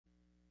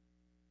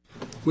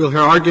We'll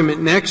hear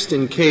argument next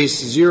in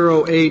Case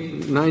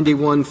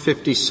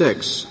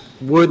 08-9156,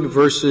 Wood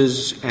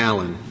versus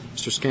Allen.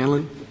 Mr.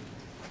 Scanlon.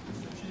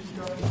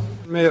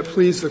 May it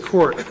please the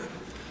Court.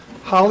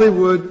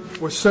 Hollywood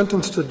was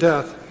sentenced to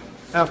death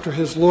after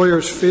his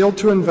lawyers failed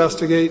to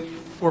investigate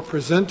or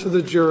present to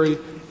the jury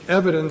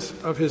evidence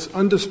of his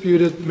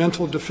undisputed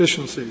mental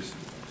deficiencies.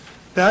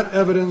 That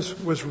evidence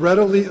was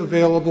readily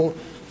available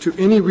to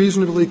any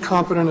reasonably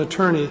competent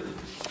attorney,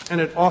 and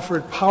it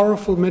offered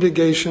powerful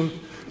mitigation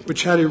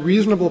which had a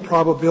reasonable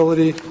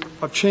probability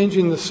of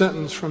changing the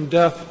sentence from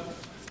death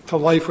to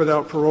life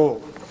without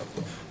parole.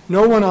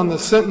 No one on the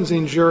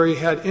sentencing jury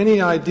had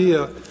any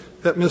idea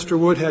that Mr.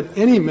 Wood had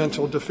any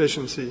mental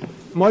deficiency,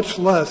 much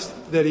less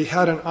that he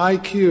had an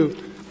IQ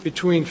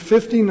between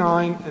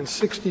 59 and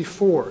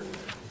 64,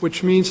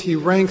 which means he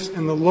ranks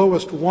in the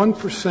lowest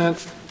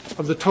 1%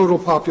 of the total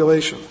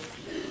population.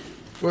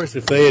 Of course,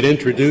 if they had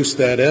introduced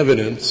that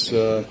evidence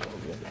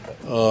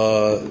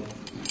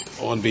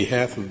on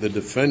behalf of the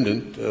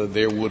defendant,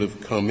 there would have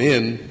come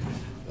in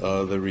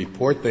the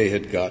report they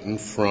had gotten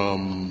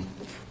from,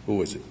 who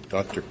was it,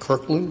 Dr.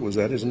 Kirkland, was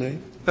that his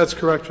name? That's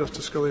correct,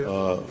 Justice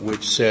Scalia.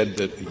 Which said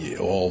that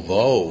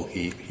although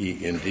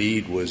he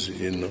indeed was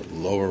in the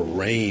lower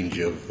range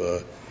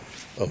of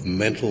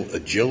mental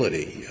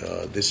agility,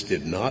 this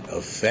did not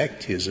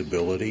affect his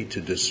ability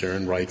to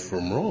discern right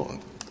from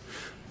wrong.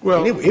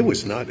 Well, it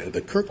was not,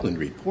 the Kirkland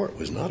report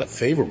was not a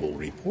favorable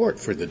report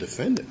for the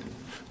defendant.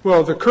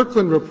 Well, the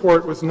Kirkland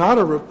report was not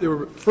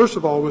first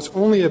of all, it was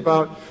only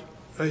about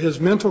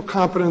his mental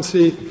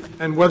competency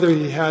and whether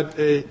he had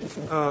a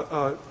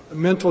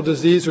mental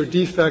disease or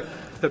defect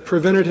that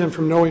prevented him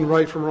from knowing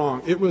right from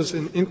wrong. It was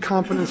an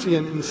incompetency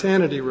and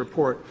insanity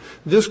report.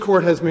 This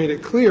Court has made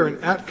it clear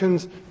in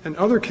Atkins and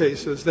other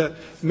cases that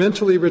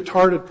mentally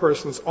retarded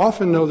persons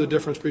often know the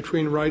difference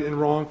between right and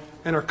wrong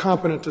and are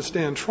competent to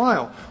stand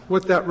trial.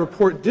 What that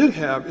report did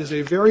have is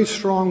a very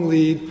strong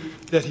lead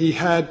that he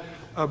had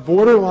a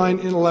borderline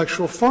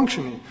intellectual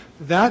functioning.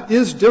 That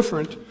is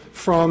different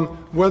from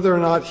whether or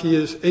not he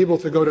is able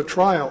to go to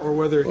trial or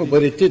whether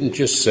but it didn't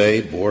just say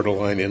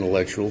borderline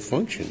intellectual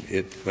function.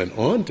 It went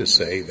on to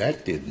say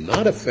that did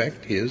not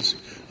affect his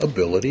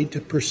ability to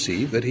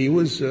perceive that he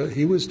was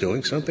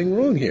doing something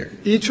wrong here.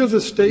 Each of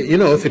the states,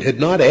 if it had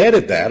not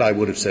added that, I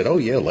would have said, oh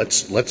yeah,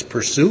 let's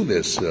pursue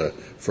this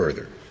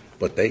further.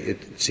 But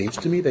it seems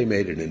to me they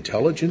made an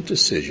intelligent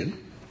decision.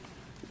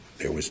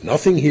 There was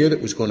nothing here that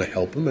was going to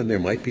help him, and there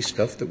might be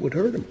stuff that would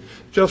hurt him.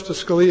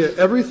 Justice Scalia,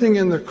 everything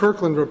in the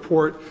Kirkland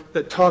report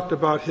that talked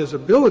about his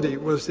ability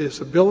was his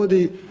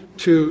ability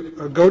to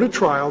go to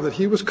trial, that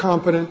he was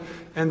competent,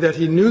 and that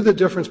he knew the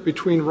difference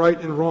between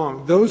right and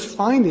wrong. Those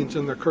findings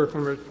in the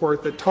Kirkland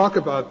report that talk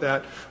about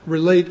that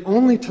relate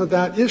only to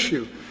that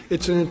issue.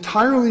 It's an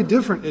entirely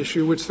different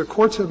issue, which the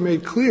courts have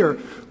made clear,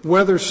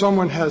 whether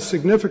someone has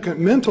significant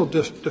mental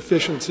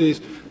deficiencies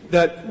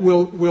that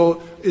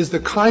is the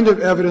kind of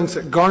evidence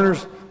that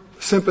garners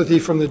sympathy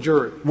from the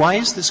jury. Why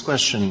is this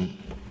question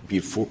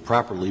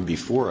properly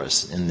before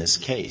us in this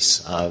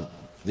case?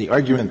 The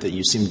argument that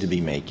you seem to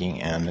be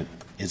making, and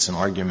it's an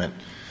argument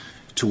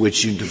to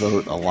which you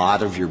devote a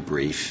lot of your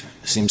brief,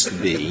 seems to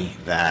be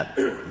that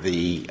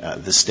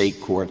the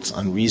state courts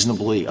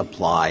unreasonably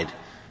applied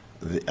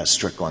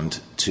Strickland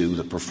to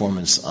the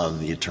performance of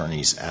the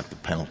attorneys at the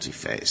penalty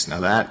phase. Now,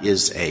 that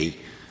is a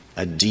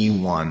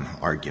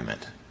D1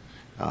 argument.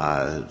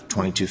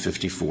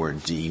 2254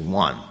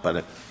 D1.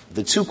 But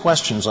the two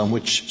questions on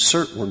which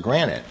cert were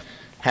granted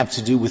have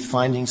to do with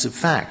findings of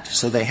fact.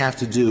 So they have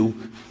to do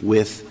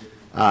with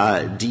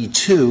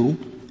D2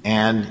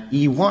 and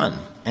E1,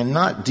 and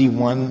not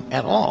D1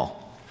 at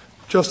all.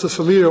 Justice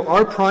Alito,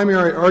 our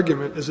primary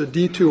argument is a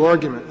D2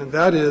 argument, and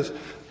that is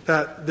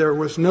that there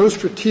was no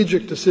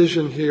strategic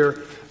decision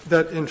here,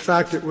 that in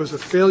fact it was a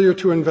failure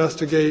to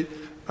investigate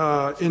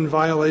in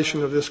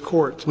violation of this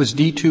Court. Was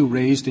D2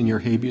 raised in your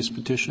habeas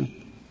petition?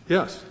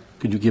 Yes.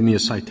 Could you give me a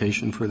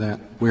citation for that?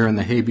 Where in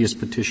the habeas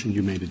petition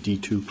you made a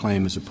D2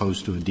 claim as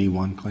opposed to a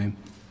D1 claim?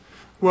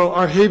 Well,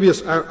 our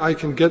habeas, I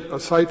can get a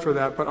cite for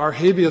that, but our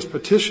habeas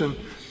petition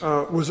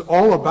was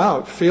all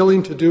about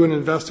failing to do an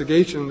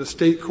investigation, the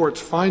state court's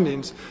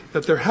findings,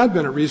 that there had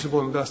been a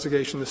reasonable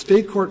investigation. The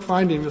state court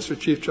finding, Mr.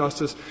 Chief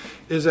Justice,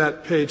 is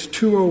at page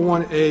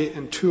 201A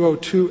and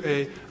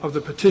 202A of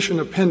the petition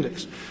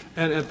appendix.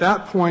 And at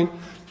that point,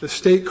 the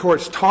state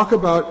courts talk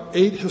about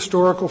 8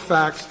 historical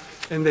facts,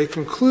 and they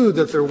conclude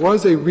that there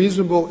was a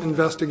reasonable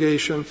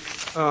investigation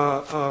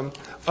of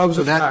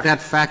the fact. That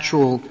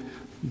factual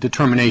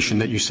determination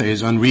that you say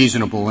is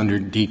unreasonable under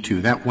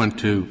D2, that went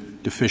to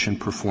deficient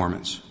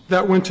performance.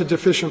 That went to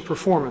deficient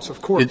performance,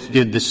 of course.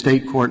 Did the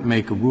state court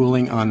make a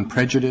ruling on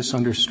prejudice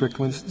under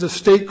Strickland? The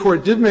state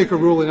court did make a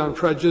ruling on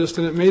prejudice,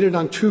 and it made it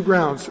on 2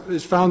 grounds.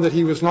 It found that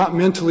he was not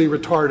mentally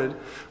retarded,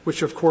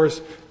 which of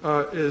course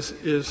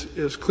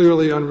is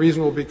clearly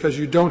unreasonable because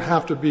you don't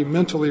have to be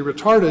mentally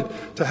retarded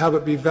to have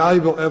it be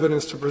valuable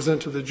evidence to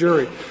present to the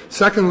jury.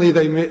 Secondly,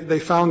 they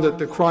found that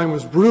the crime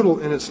was brutal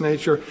in its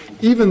nature,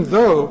 even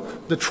though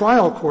the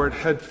trial court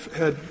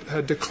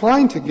had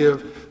declined to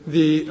give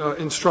the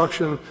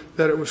instruction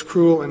that it was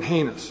cruel and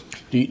heinous.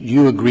 Do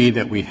you agree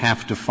that we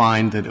have to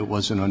find that it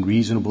was an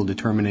unreasonable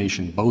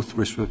determination, both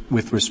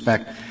with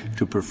respect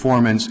to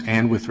performance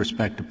and with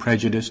respect to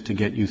prejudice, to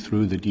get you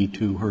through the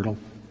D2 hurdle?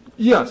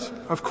 Yes,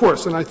 of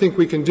course, and I think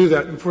we can do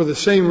that. And for the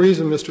same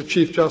reason, Mr.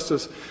 Chief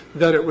Justice,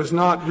 that it was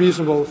not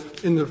reasonable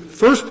in the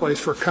first place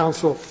for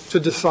counsel to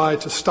decide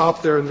to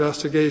stop their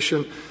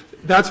investigation.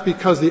 That's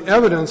because the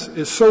evidence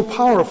is so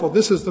powerful.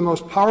 This is the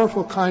most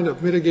powerful kind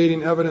of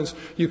mitigating evidence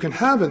you can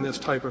have in this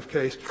type of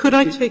case. Could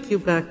I take you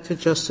back to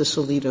Justice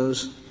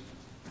Alito's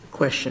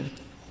question?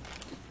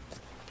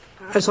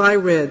 As I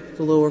read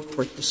the lower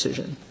court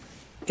decision,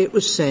 it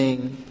was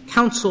saying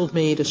counsel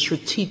made a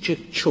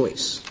strategic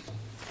choice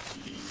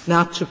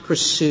not to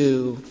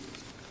pursue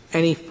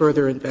any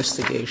further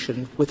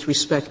investigation with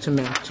respect to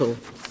mental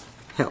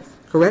health,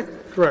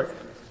 correct? Correct.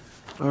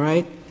 All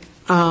right.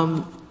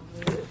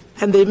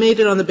 And they made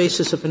it on the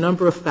basis of a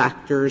number of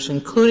factors,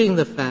 including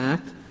the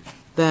fact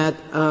that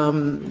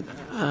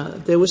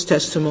there was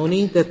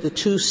testimony that the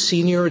two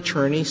senior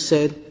attorneys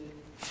said,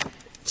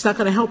 it's not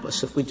going to help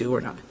us if we do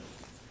or not.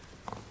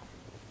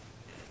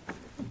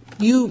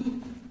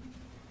 You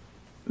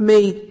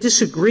may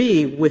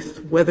disagree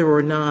with whether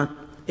or not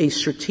a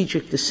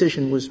strategic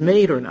decision was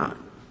made or not,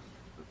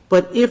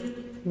 but if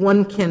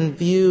one can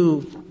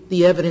view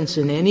the evidence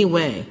in any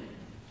way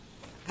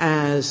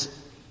as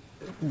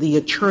the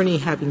attorney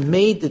having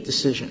made the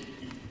decision,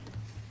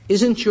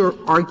 isn't your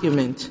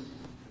argument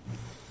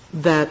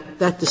that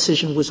that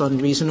decision was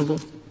unreasonable?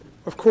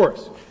 Of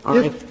course. All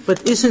right.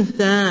 But isn't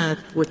that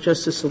what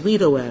Justice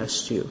Alito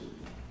asked you?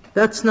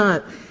 That's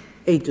not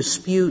a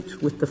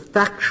dispute with the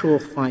factual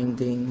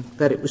finding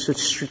that it was a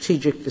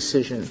strategic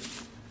decision.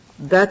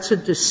 That's a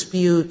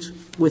dispute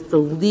with the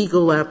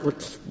legal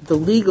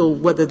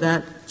whether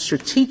that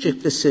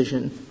strategic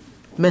decision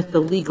met the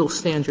legal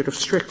standard of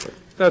Strickland.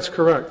 That's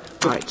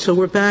correct. All right. So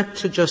we're back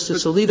to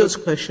Justice Alito's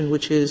question,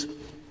 which is,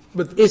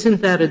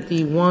 isn't that a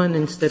D1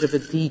 instead of a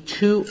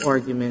D2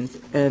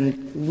 argument?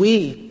 And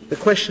the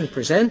question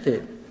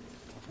presented,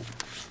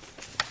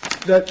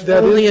 that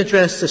only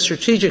addressed the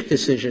strategic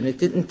decision. It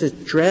didn't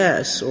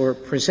address or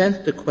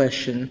present the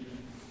question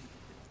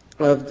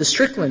of the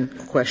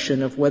Strickland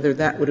question of whether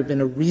that would have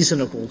been a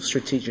reasonable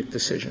strategic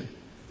decision.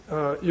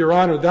 Your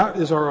Honor, that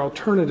is our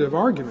alternative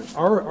argument.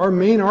 Our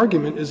main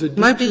argument is a D2 It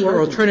might be your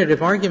argument.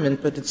 alternative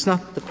argument, but it's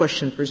not the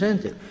question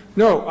presented.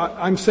 No,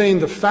 I'm saying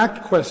the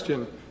fact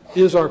question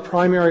is our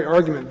primary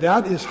argument.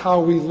 That is how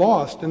we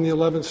lost in the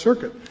 11th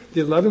Circuit.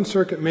 The 11th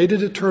Circuit made a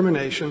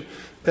determination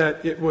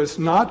that it was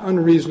not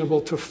unreasonable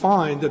to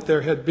find that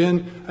there had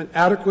been an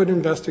adequate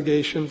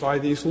investigation by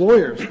these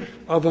lawyers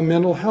of a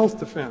mental health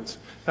defense.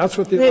 That's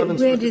what the 11th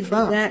Circuit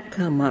found. Where did that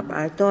come up?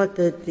 I thought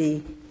that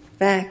the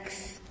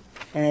facts,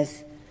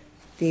 as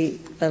the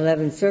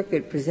 11th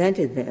Circuit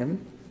presented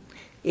them,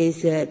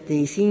 is that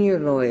the senior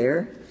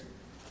lawyer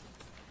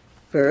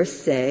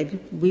first said,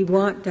 we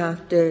want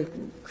Dr.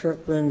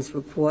 Kirkland's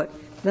report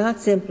not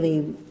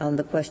simply on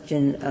the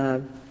question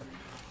of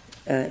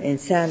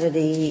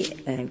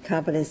insanity and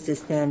competence to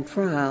stand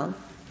trial,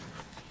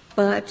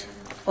 but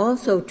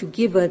also to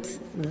give us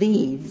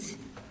leads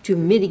to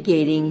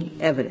mitigating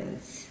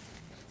evidence.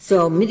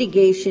 So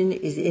mitigation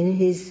is in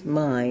his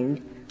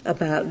mind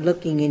about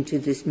looking into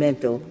this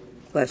mental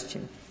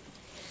question.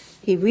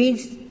 He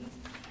reads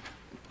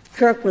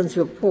Kirkland's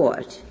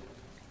report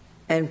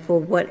and for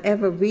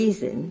whatever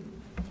reason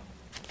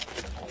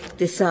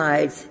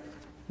decides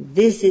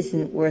this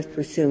isn't worth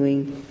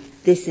pursuing,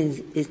 this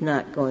is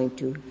not going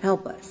to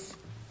help us.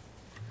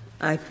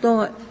 I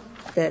thought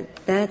that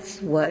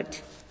that's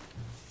what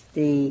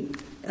the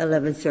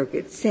 11th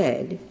Circuit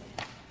said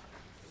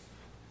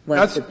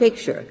was the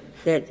picture,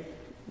 that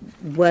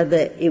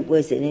whether it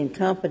was an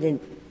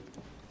incompetent,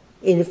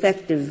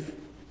 ineffective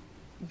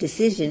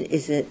decision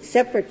is a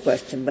separate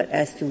question, but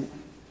as to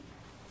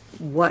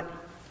what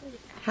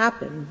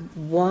happened,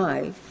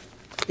 why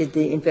did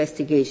the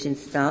investigation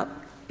stop?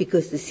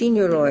 Because the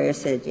senior lawyer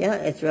said, yeah,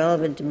 it's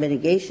relevant to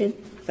mitigation,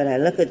 but I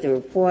look at the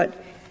report,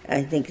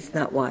 I think it's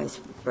not wise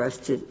for us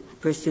to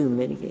pursue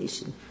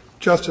mitigation.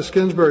 Justice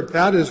Ginsburg,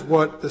 that is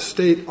what the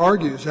State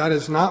argues. That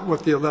is not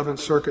what the 11th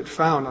Circuit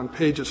found. On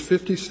pages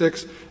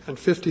 56 and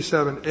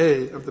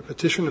 57A of the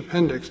petition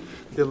appendix,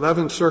 the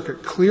 11th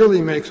Circuit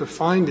clearly makes a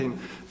finding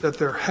that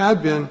there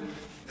had been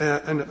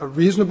a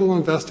reasonable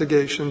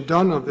investigation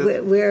done of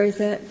it. Where is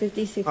that,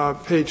 56?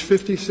 Page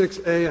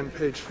 56A and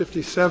page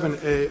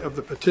 57A of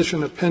the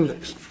petition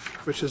appendix,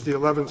 which is the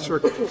 11th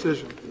Circuit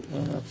decision.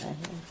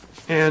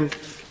 And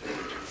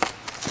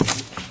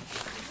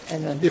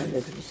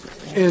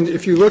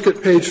if you look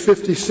at page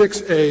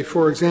 56A,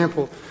 for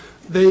example,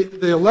 The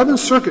 11th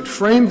Circuit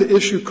framed the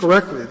issue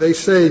correctly. They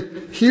say,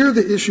 here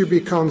the issue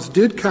becomes,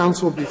 did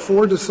counsel,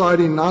 before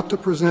deciding not to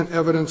present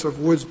evidence of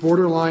Wood's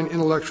borderline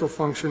intellectual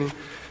functioning,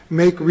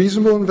 make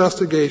reasonable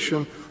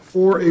investigation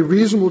or a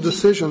reasonable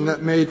decision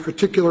that made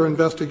particular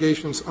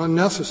investigations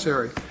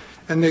unnecessary?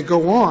 And they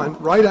go on,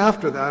 right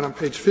after that, on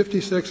page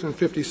 56 and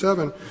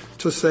 57,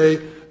 to say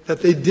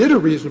that they did a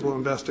reasonable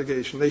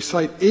investigation. They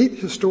cite 8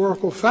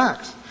 historical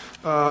facts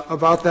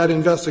about that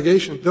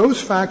investigation.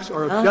 Those facts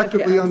are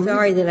objectively unreasonable. I'm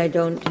sorry that I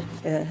don't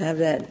have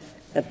that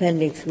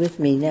appendix with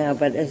me now,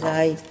 but as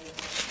I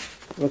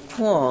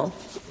recall,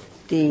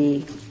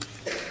 the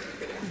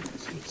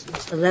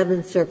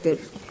 11th Circuit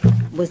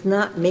was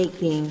not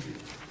making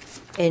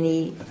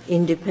any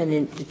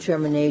independent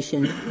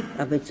determination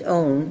of its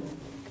own,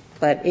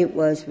 but it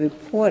was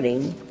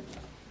reporting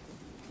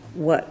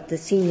what the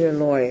senior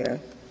lawyer,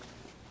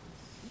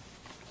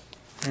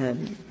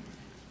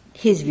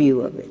 his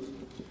view of it.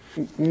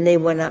 And they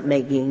were not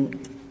making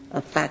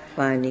a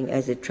fact-finding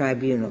as a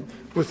tribunal.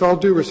 With all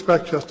due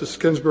respect, Justice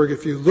Ginsburg,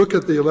 if you look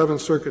at the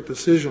 11th Circuit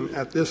decision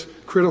at this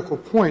critical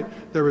point,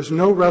 there is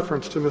no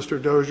reference to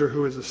Mr. Dozier,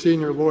 who is a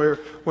senior lawyer.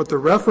 What the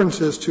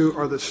reference is to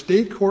are the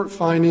state court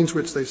findings,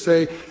 which they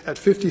say at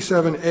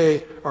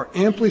 57A are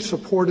amply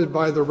supported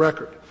by the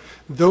record.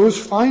 Those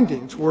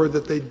findings were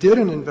that they did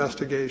an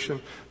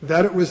investigation,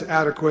 that it was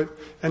adequate,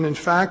 and in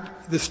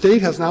fact, the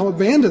State has now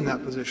abandoned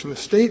that position. The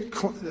State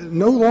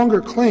no longer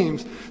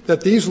claims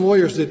that these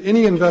lawyers did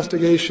any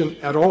investigation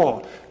at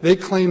all. They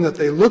claim that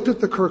they looked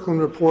at the Kirkland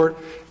report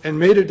and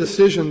made a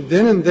decision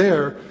then and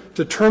there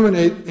to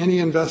terminate any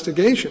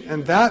investigation.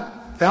 And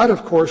that,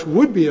 of course,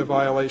 would be a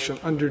violation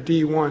under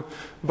D1.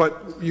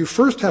 But you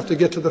first have to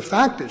get to the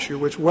fact issue,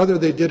 which whether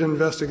they did an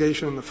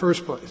investigation in the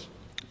first place.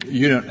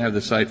 You don't have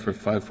the cite for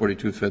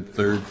 542 Fed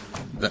 3rd,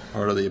 that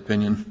part of the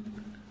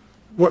opinion?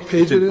 What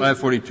page it is?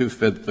 542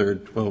 Fed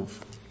 3rd,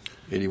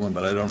 1281,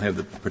 but I don't have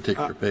the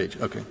particular page.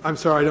 Okay. I'm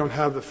sorry, I don't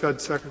have the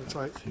Fed second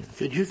cite.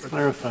 Could you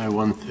clarify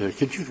one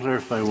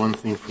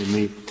thing for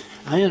me?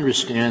 I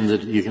understand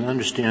that you can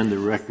understand the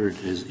record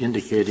as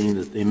indicating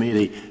that they made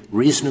a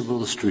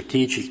reasonable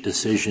strategic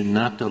decision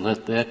not to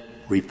let that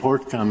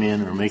report come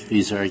in or make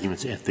these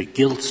arguments at the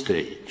guilt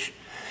stage.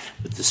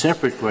 But the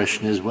separate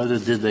question is whether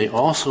did they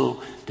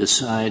also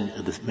decide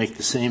to make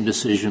the same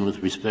decision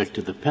with respect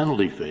to the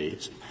penalty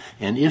phase,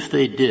 and if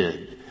they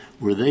did,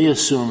 were they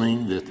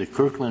assuming that the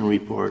Kirkland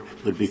report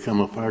would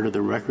become a part of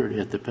the record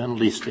at the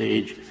penalty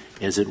stage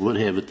as it would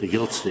have at the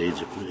guilt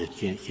stage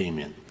if it came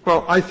in?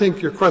 Well, I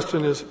think your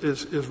question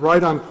is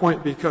right on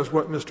point, because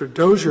what Mr.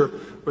 Dozier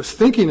was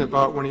thinking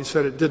about when he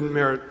said it didn't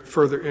merit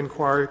further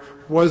inquiry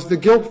was the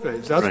guilt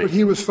phase. That's right. What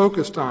he was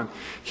focused on.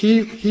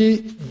 He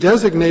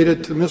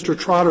designated to Mr.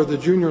 Trotter, the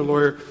junior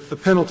lawyer, the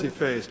penalty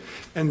phase.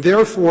 And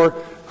therefore,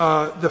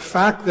 the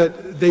fact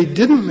that they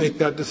didn't make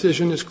that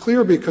decision is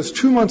clear, because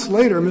 2 months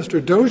later,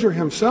 Mr. Dozier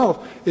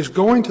himself is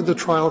going to the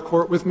trial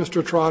court with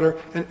Mr. Trotter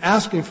and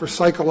asking for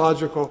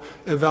psychological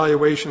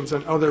evaluations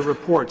and other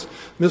reports.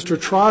 Mr.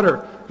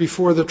 Trotter,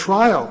 before the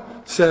trial,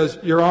 says,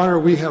 Your Honor,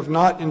 we have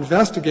not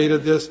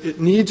investigated this. It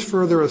needs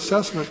further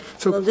assessment.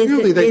 So well,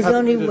 clearly they have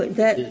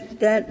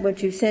that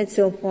what you said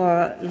so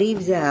far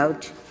leaves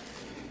out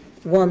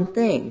one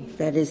thing.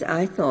 That is,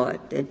 I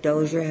thought that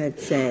Dozier had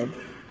said,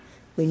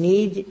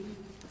 we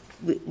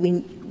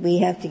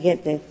have to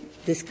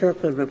get this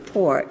Kirkland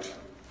report,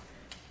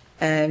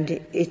 and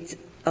it's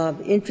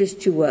of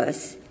interest to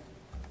us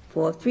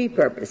for 3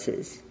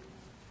 purposes.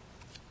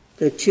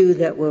 The 2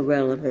 that were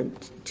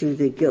relevant to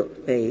the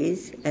guilt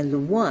phase, and the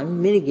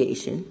 1,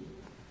 mitigation,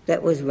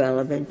 that was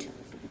relevant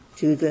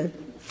to the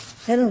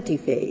penalty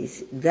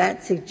phase.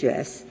 That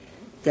suggests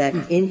that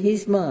in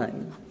his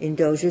mind, in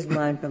Dozier's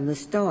mind from the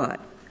start,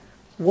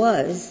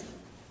 was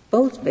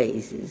both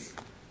phases,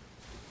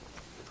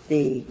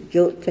 the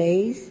guilt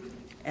phase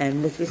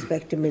and with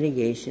respect to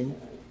mitigation.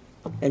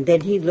 And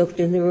then he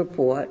looked in the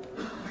report,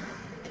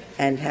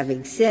 and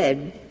having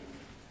said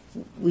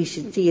we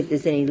should see if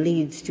there's any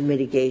leads to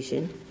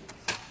mitigation,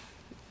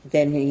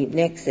 then he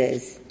next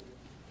says,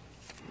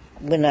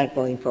 we're not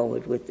going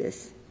forward with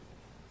this.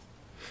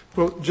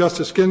 Well,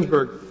 Justice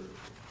Ginsburg,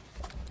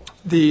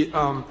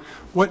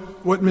 what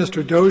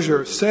Mr.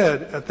 Dozier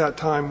said at that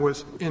time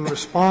was in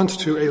response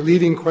to a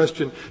leading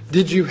question,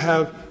 did you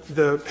have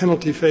the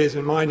penalty phase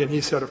in mind? And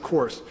he said, of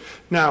course.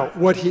 Now,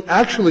 what he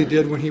actually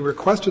did when he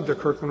requested the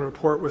Kirkland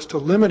report was to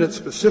limit it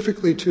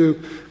specifically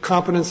to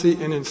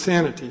competency and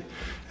insanity.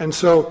 And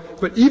so,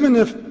 but even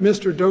if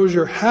Mr.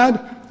 Dozier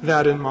had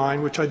that in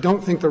mind, which I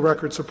don't think the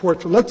record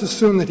supports, but let's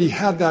assume that he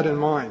had that in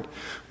mind.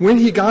 When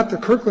he got the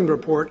Kirkland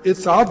report,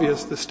 it's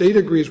obvious, the State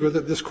agrees with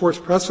it, this Court's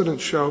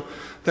precedents show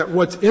that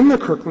what's in the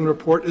Kirkland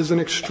report is an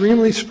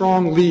extremely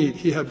strong lead.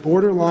 He had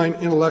borderline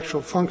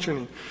intellectual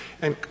functioning.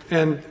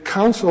 And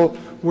counsel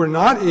were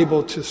not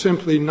able to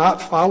simply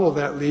not follow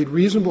that lead.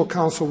 Reasonable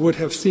counsel would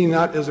have seen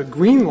that as a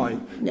green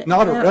light,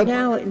 not a red light.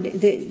 Now,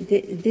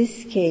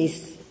 this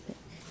case,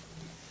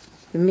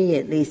 for me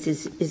at least,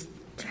 is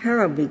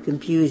terribly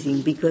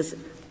confusing, because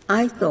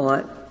I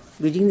thought,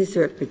 reading the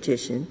cert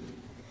petition,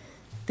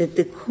 that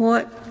the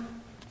court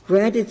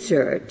granted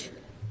cert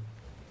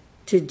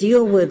to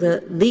deal with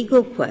a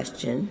legal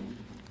question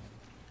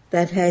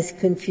that has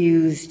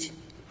confused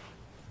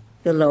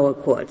the lower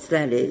courts.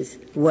 That is,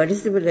 what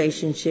is the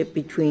relationship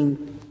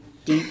between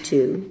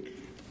D2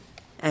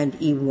 and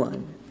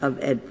E1 of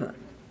EDPA?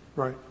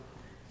 Right.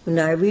 When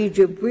I read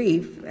your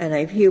brief and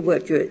I hear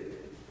what you're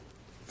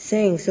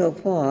saying so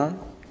far,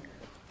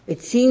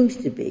 it seems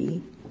to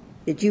be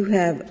that you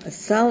have a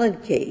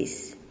solid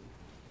case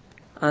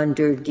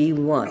under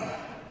D1.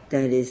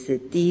 That is,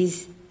 that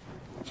these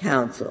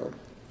counsel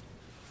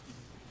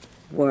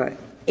were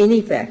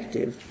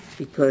ineffective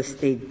because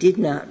they did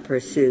not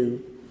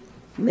pursue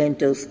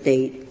mental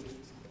state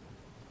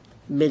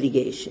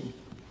mitigation.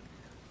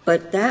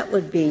 But that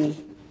would be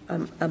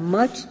a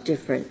much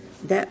different,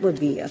 that would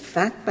be a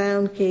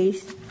fact-bound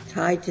case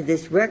tied to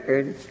this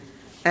record,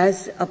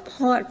 as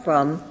apart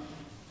from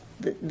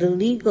the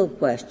legal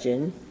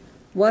question,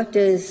 what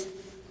does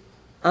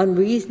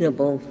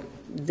unreasonable,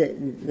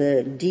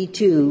 the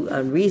D2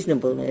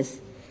 unreasonableness,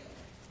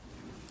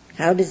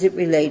 how does it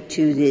relate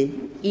to the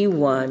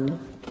E1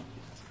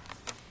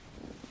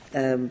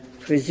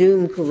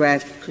 presumed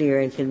correct, clear,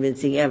 and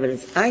convincing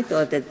evidence? I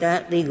thought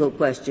that legal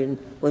question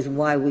was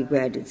why we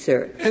granted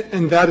cert.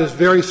 And that is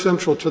very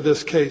central to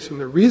this case. And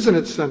the reason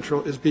it's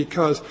central is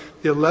because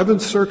the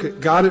 11th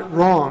Circuit got it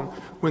wrong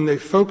when they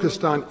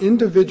focused on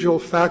individual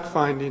fact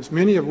findings,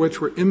 many of which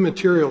were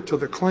immaterial to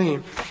the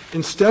claim,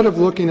 instead of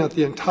looking at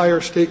the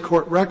entire state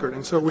court record.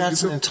 And so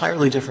that's an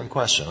entirely different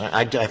question.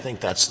 I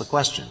think that's the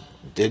question.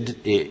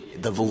 Did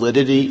the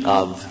validity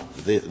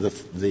of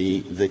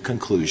the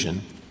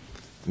conclusion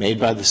made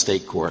by the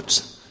state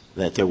courts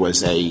that there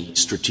was a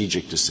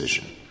strategic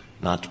decision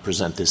not to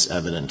present this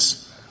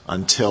evidence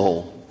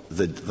until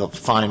the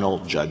final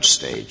judge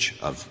stage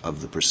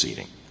of the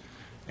proceeding,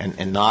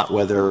 and not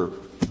whether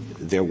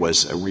there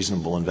was a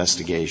reasonable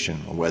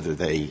investigation or whether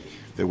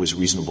there was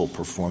reasonable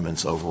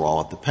performance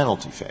overall at the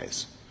penalty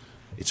phase.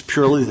 It's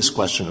purely this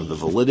question of the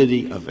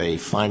validity of a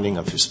finding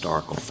of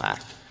historical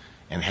fact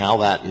and how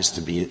that is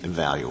to be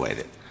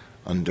evaluated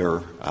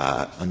under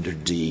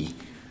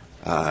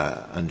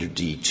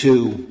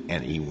D2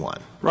 and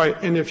E1. Right.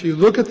 And if you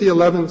look at the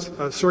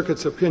 11th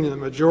Circuit's opinion, the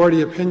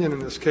majority opinion in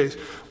this case,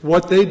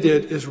 what they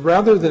did is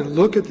rather than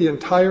look at the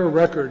entire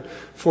record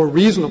for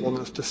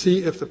reasonableness to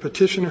see if the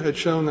petitioner had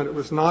shown that it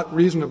was not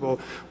reasonable,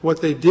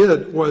 what they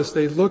did was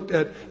they looked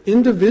at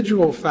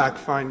individual fact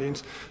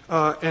findings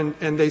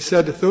and they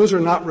said if those are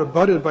not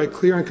rebutted by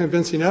clear and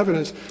convincing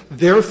evidence,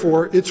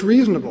 therefore it's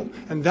reasonable.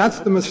 And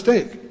that's the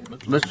mistake.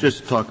 Let's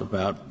just talk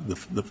about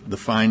the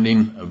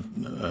finding of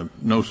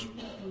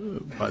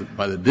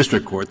by the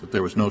district court that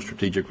there was no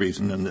strategic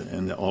reason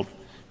and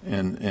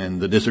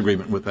the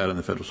disagreement with that in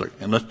the Federal Circuit.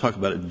 And let's talk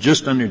about it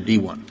just under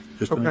D1.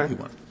 Just under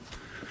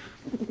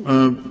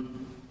D1.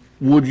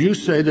 Would you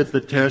say that the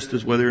test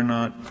is whether or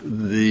not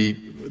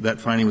that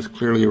finding was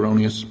clearly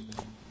erroneous?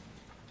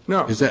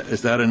 No. Is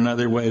that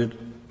another way to?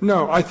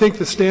 No, I think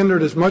the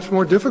standard is much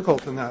more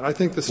difficult than that. I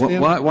think the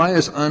standard. Why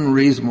is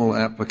unreasonable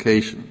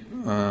application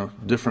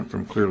different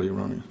from clearly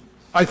erroneous?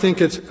 I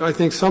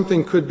think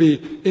something could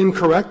be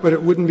incorrect, but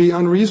it wouldn't be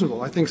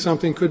unreasonable. I think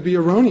something could be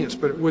erroneous,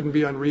 but it wouldn't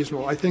be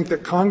unreasonable. I think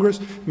that Congress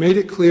made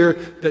it clear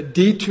that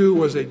D2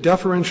 was a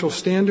deferential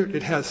standard.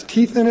 It has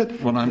teeth in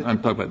it. Well,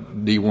 I'm talking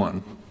about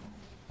D1.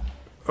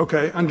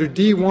 Okay, under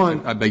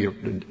D1. I beg your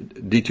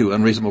D2,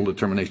 unreasonable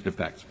determination of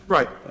facts.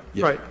 Right,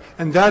 right.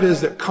 And that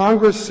is that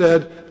Congress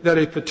said that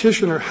a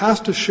petitioner has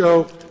to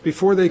show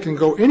before they can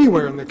go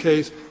anywhere in the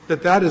case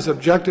that is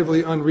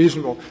objectively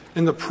unreasonable.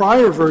 In the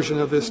prior version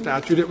of this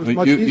statute, it was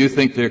much easier. You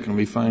think there can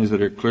be findings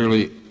that are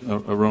clearly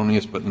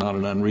erroneous but not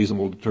an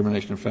unreasonable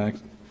determination of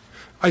facts?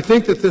 I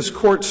think that this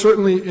Court,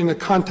 certainly in the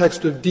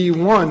context of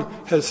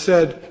D1, has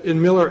said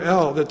in Miller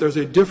L. that there's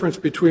a difference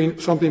between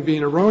something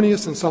being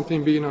erroneous and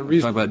something being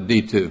unreasonable. How about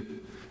D2?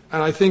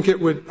 And I think it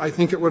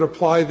would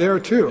apply there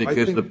too.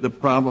 Because the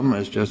problem,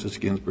 as Justice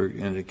Ginsburg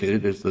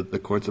indicated, is that the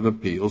courts of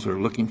appeals are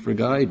looking for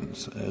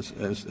guidance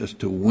as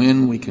to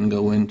when we can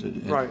go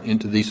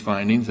into these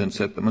findings and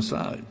set them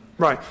aside.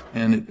 Right.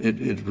 And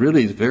it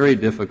really is very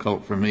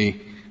difficult for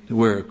me to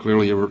wear a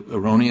clearly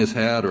erroneous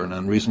hat or an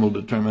unreasonable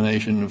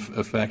determination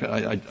of fact.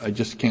 I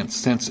just can't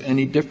sense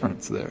any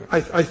difference there.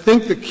 I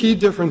think the key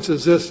difference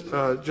is this,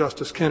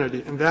 Justice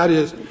Kennedy, and that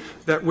is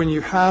that when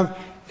you have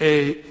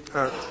a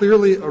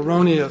clearly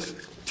erroneous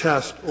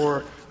test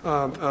or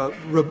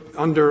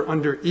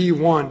under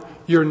E1,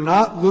 you're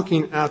not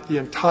looking at the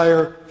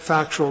entire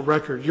factual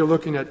record. You're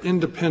looking at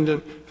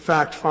independent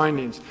fact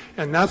findings.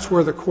 And that's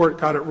where the Court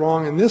got it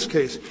wrong in this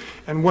case.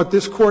 And what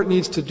this Court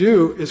needs to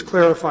do is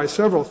clarify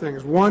several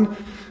things. One,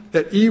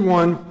 that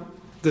E1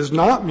 does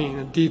not mean,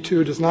 and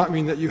D2 does not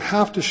mean that you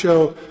have to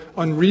show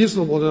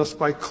unreasonableness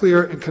by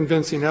clear and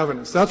convincing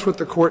evidence. That's what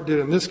the Court did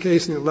in this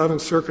case, and the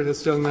 11th Circuit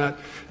has done that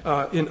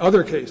in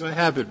other cases. I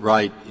have it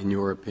right, in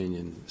your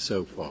opinion,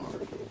 so far.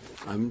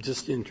 I'm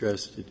just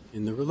interested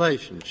in the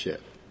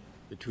relationship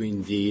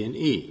between D and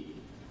E.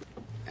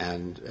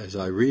 And as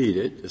I read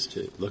it, just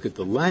to look at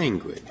the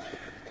language,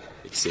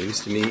 it It seems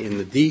to me in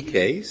the D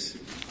case,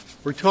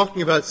 we're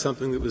talking about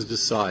something that was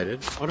decided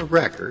on a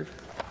record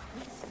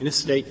in a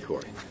state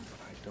court.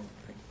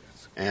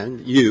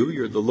 And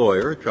you're the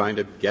lawyer trying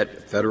to get a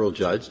federal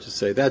judge to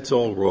say that's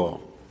all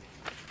wrong.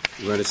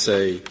 You're going to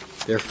say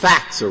their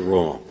facts are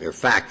wrong, their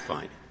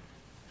fact-finding.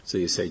 So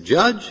you say,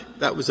 Judge,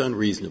 that was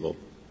unreasonable,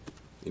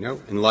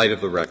 in light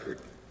of the record.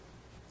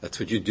 That's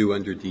what you do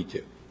under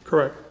D2.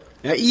 Correct.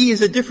 Now, E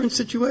is a different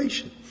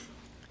situation.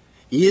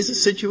 E is a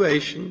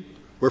situation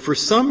where for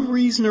some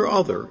reason or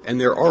other, and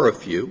there are a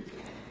few,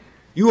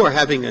 you are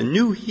having a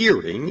new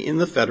hearing in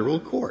the federal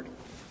court.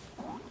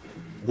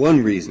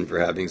 One reason for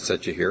having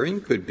such a hearing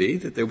could be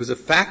that there was a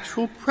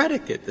factual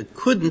predicate that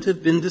couldn't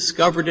have been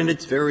discovered, and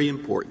it's very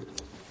important.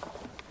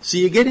 So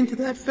you get into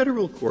that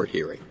federal court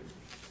hearing.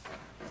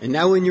 And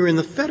now when you're in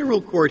the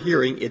federal court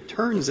hearing, it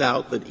turns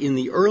out that in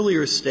the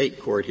earlier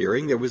state court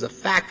hearing, there was a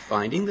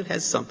fact-finding that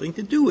has something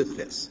to do with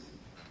this.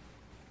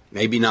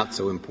 Maybe not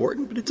so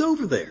important, but it's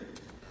over there.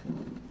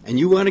 And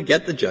you want to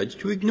get the judge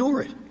to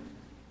ignore it.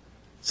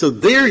 So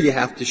there you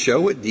have to show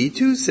what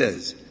D2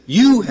 says.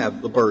 You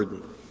have the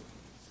burden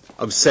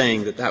of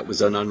saying that that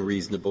was an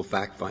unreasonable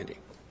fact-finding.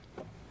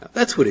 Now,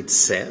 that's what it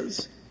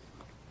says.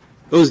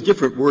 Those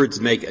different words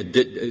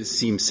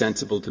seem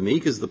sensible to me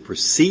because the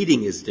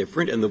proceeding is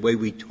different and the way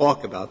we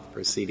talk about the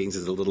proceedings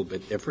is a little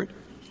bit different.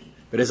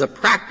 But as a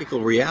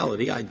practical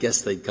reality, I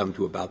guess they'd come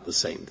to about the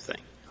same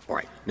thing. All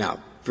right. Now,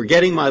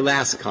 forgetting my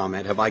last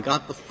comment, have I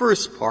got the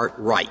first part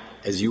right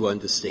as you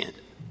understand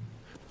it?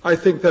 I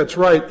think that's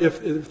right.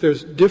 If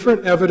there's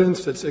different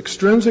evidence that's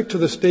extrinsic to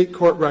the state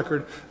court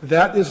record,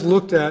 that is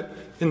looked at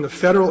in the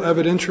federal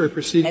evidentiary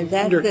proceeding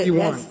under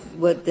E1. That's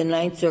what the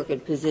Ninth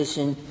Circuit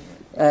position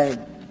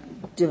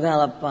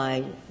developed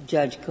by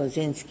Judge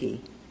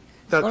Kozinski.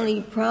 The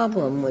only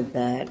problem with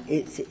that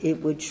is it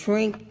would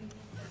shrink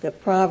the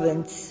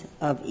province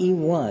of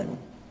E1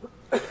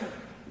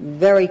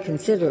 very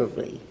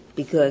considerably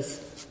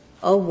because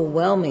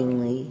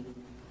overwhelmingly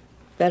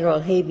federal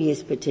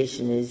habeas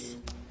petitioners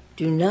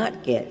do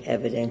not get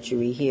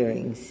evidentiary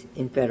hearings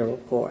in federal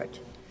court.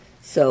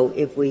 So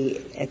if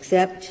we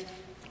accept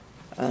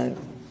the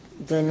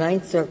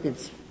Ninth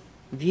Circuit's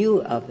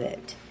view of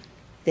it,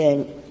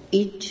 then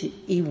each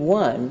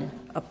E1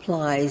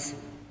 applies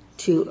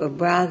to a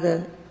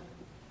rather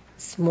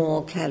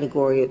small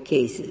category of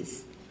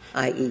cases,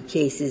 i.e.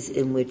 cases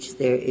in which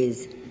there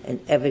is an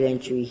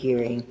evidentiary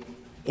hearing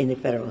in the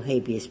federal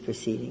habeas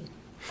proceeding.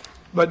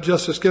 But,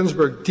 Justice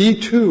Ginsburg,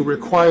 D2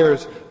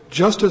 requires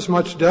just as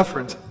much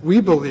deference, we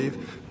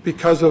believe,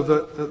 because of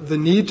the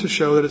need to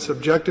show that it's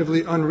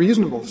objectively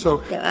unreasonable.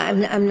 So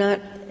I'm not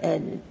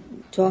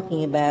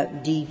talking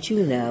about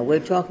D2 now. We're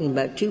talking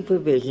about two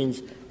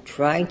provisions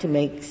trying to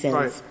make sense.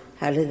 Right.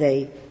 How do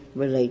they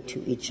relate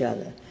to each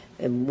other?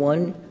 And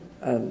one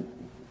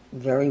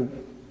very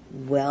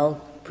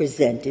well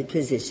presented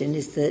position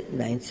is the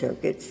Ninth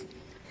Circuit's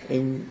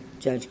in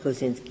Judge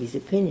Kozinski's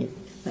opinion.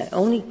 My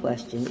only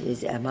question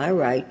is, am I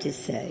right to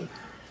say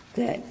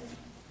that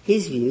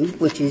his view,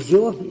 which is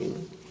your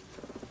view,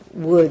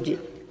 would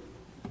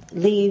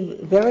leave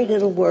very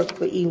little work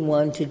for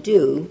E1 to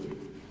do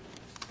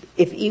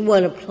if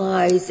E1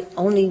 applies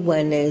only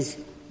when there's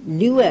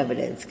new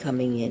evidence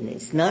coming in?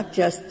 It's not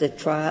just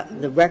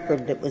the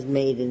record that was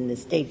made in the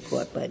state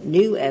court, but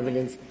new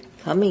evidence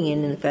coming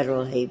in the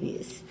federal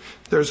habeas.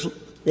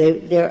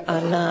 There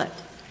are not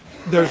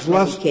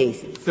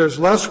cases. There's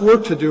less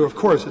work to do, of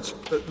course. It's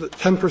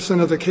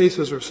 10% of the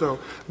cases or so.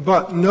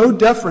 But no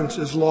deference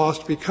is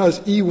lost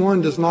because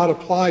E1 does not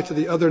apply to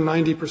the other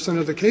 90%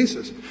 of the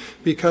cases.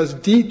 Because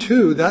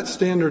D2, that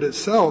standard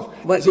itself.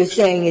 What you're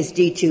saying is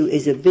D2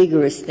 is a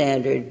vigorous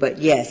standard, but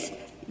yes,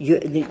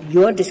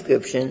 your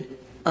description,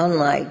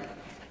 unlike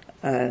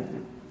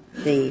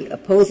the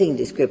opposing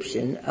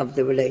description of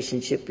the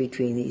relationship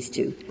between these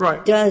two,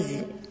 right,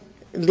 does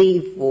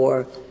leave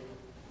for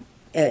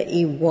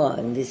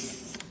E1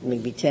 this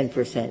maybe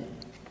 10%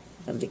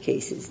 of the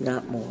cases,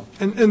 not more.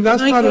 And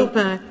that's Can not I go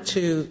back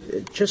to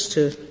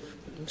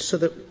so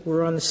that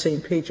we're on the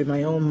same page in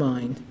my own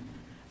mind.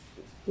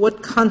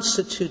 What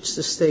constitutes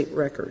the state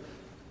record?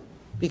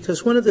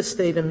 Because one of the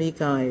state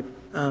amici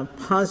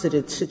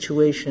posited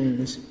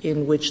situations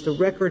in which the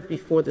record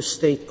before the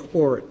state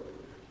court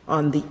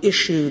on the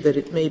issue that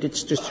it made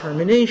its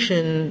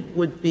determination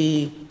would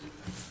be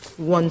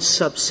one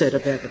subset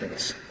of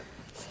evidence.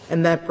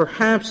 And that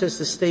perhaps as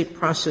the state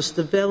process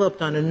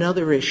developed on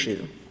another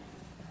issue,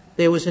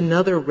 there was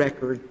another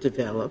record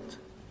developed,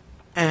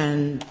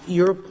 and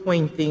you're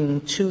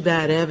pointing to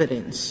that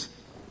evidence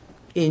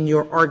in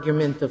your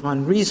argument of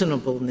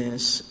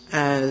unreasonableness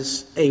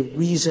as a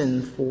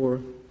reason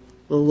for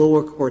the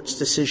lower court's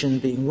decision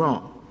being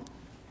wrong.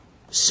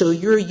 So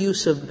your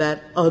use of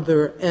that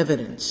other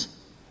evidence,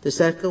 does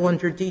that go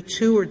under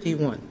D2 or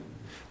D1?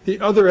 The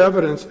other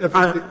evidence,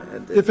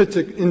 if it's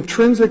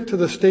intrinsic to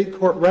the state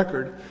court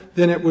record,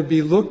 then it would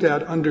be looked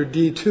at under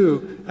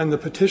D2, and the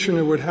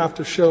petitioner would have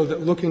to show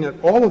that looking at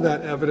all of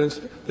that evidence,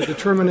 the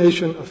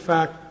determination of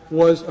fact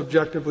was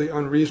objectively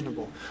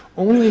unreasonable.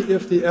 Only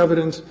if the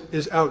evidence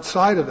is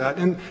outside of that,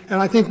 and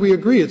I think we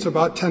agree it's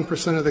about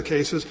 10% of the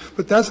cases,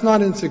 but that's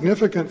not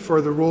insignificant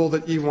for the rule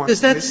that E1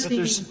 Does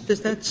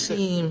that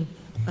seem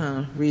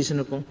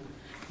reasonable?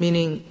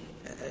 Meaning,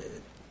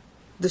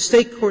 the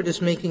state court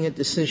is making a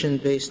decision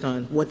based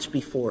on what's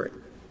before it.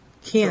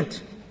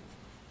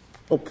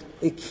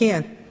 It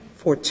can't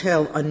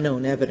foretell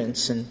unknown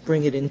evidence and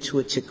bring it into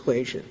its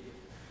equation.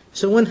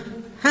 So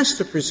one has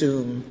to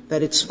presume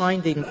that its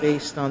finding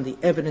based on the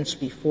evidence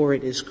before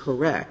it is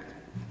correct.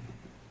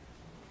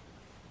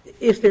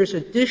 If there's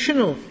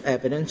additional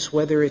evidence,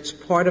 whether it's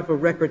part of a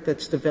record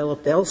that's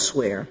developed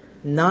elsewhere,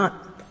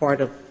 not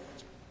part of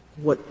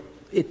what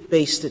it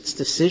based its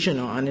decision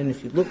on, and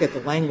if you look at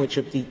the language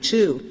of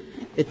D2,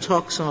 it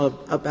talks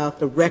about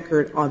the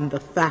record on the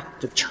fact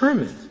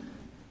determined.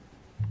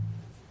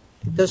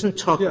 It doesn't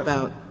talk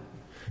about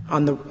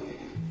on the.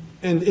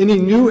 And any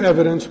new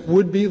evidence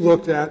would be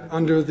looked at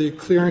under the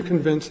clear and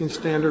convincing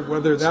standard,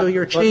 whether that. So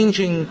you're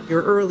changing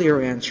your earlier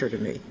answer to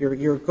me.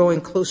 You're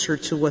going closer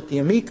to what the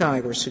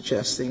amici were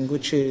suggesting,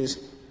 which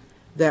is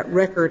that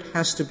record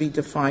has to be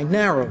defined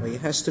narrowly.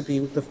 It has to be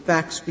the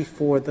facts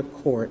before the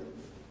court.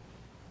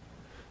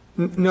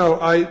 No,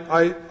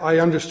 I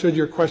understood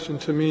your question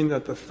to mean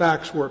that the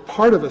facts were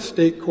part of a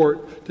state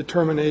court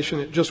determination.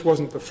 It just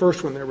wasn't the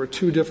first one. There were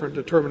two different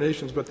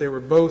determinations, but they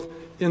were both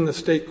in the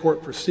state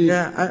court proceeding.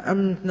 Yeah,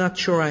 I'm not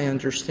sure I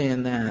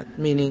understand that,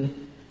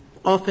 meaning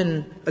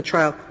often a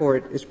trial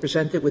court is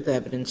presented with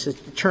evidence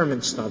that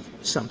determines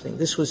something.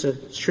 This was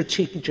a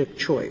strategic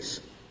choice.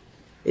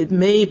 It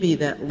may be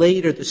that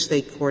later the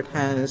state court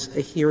has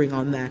a hearing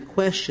on that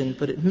question,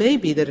 but it may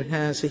be that it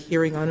has a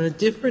hearing on a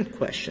different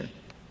question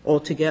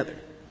altogether.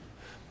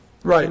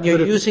 Right. And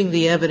you're using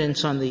the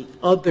evidence on the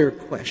other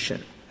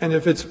question. And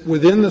if it's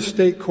within the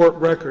state court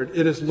record,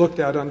 it is looked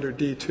at under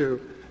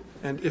D2.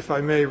 And if I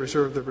may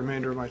reserve the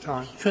remainder of my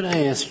time. Could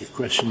I ask you a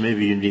question?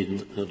 Maybe you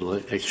need a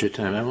little extra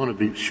time. I want to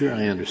be sure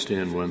I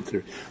understand one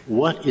thing.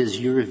 What is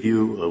your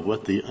view of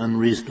what the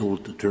unreasonable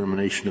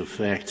determination of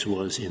facts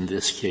was in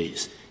this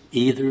case?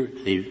 Either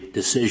a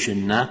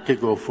decision not to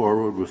go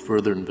forward with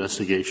further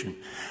investigation,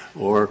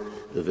 or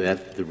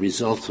that the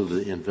results of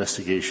the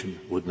investigation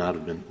would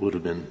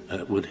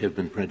have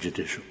been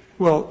prejudicial.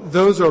 Well,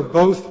 those are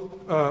both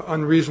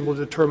unreasonable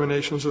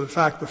determinations of the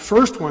fact. The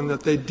first one,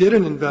 that they did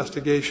an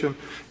investigation,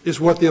 is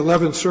what the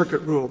 11th Circuit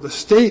ruled. The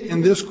state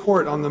in this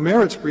court on the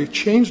merits brief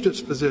changed its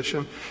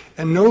position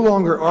and no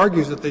longer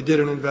argues that they did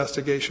an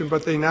investigation,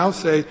 but they now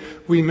say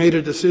we made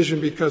a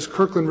decision because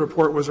Kirkland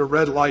report was a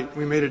red light.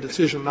 We made a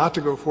decision not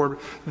to go forward.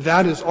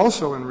 That is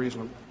also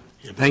unreasonable.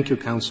 Thank you,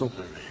 counsel.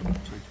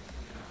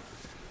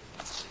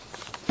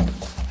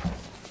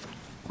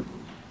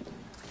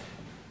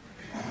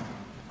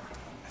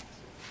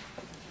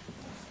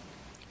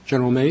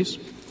 General Mays.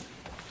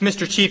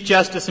 Mr. Chief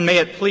Justice, and may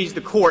it please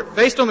the Court,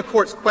 based on the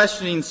Court's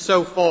questioning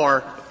so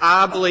far,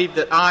 I believe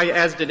that I,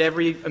 as did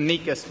every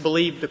amicus,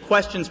 believe the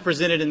questions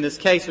presented in this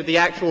case are the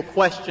actual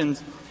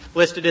questions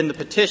listed in the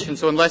petition.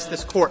 So unless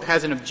this Court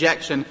has an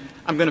objection,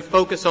 I'm going to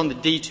focus on the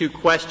D2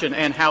 question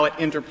and how it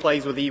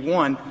interplays with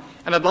E1.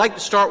 And I'd like to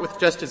start with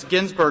Justice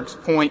Ginsburg's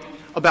point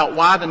about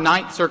why the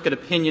Ninth Circuit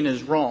opinion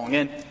is wrong.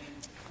 And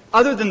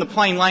other than the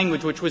plain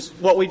language, which was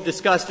what we've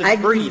discussed in the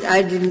brief.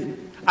 I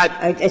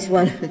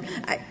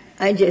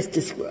just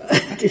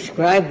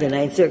described the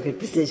Ninth Circuit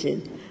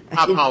position.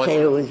 I didn't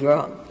say it was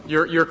wrong.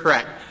 You're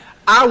correct.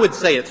 I would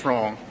say it's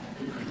wrong.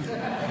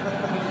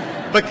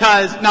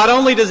 Because not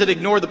only does it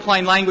ignore the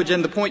plain language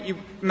and the point you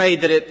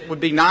made that it would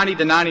be 90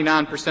 to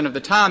 99% of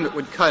the time it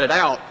would cut it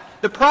out,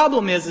 the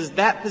problem is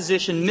that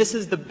position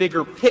misses the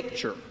bigger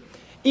picture.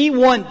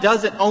 E1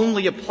 doesn't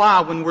only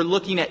apply when we're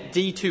looking at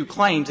D2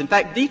 claims. In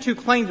fact, D2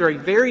 claims are a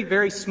very,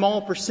 very small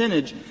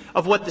percentage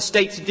of what the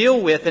states deal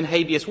with in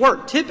habeas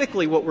work.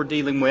 Typically what we're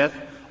dealing with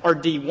are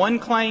D1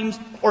 claims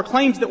or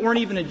claims that weren't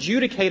even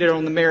adjudicated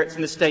on the merits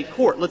in the state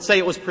court. Let's say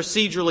it was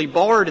procedurally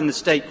barred in the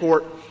state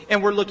court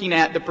and we're looking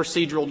at the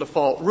procedural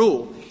default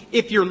rule.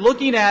 If you're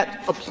looking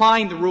at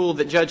applying the rule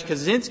that Judge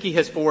Kaczynski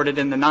has forwarded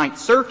in the Ninth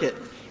Circuit,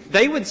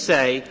 they would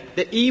say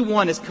that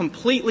E1 is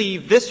completely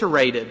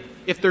eviscerated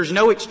if there's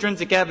no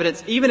extrinsic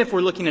evidence, even if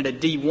we're looking at a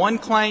D1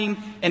 claim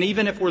and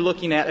even if we're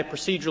looking at a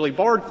procedurally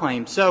barred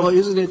claim. So, well,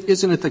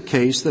 isn't it the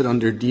case that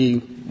under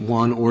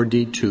D1 or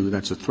D2,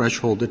 that's a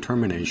threshold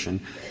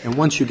determination, and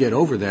once you get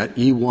over that,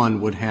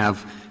 E1 would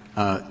have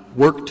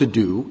work to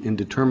do in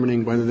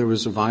determining whether there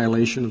was a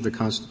violation of the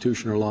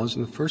Constitution or laws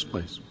in the first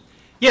place?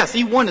 Yes,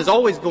 E1 is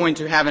always going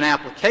to have an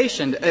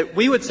application.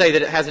 We would say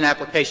that it has an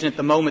application at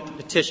the moment the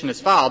petition is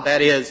filed.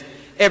 That is,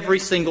 every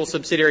single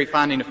subsidiary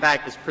finding of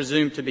fact is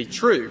presumed to be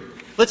true.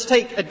 Let's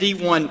take a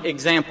D1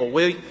 example.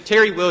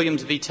 Terry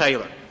Williams v.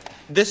 Taylor.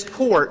 This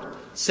court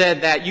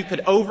said that you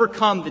could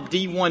overcome the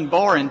D1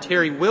 bar in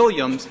Terry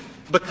Williams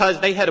because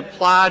they had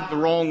applied the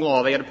wrong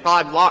law. They had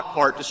applied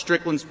Lockhart to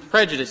Strickland's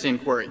prejudice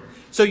inquiry.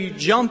 So you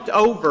jumped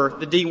over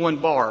the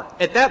D1 bar.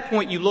 At that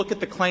point, you look at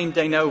the claim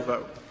de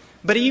novo.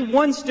 But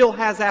E1 still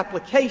has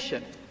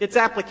application. Its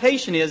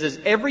application is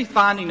every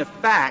finding of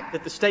fact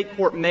that the state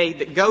court made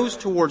that goes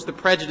towards the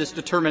prejudice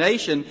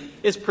determination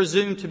is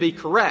presumed to be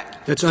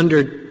correct. That's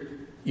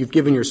you've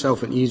given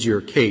yourself an easier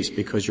case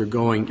because you're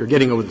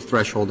getting over the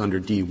threshold under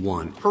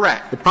D1.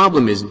 Correct. The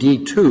problem is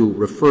D2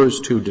 refers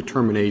to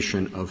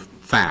determination of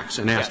facts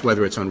and asks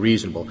whether it's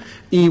unreasonable.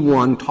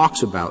 E1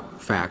 talks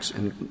about facts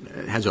and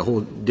has a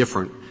whole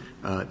different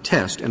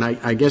test. And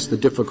I guess the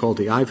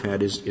difficulty I've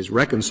had is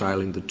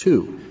reconciling the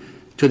two.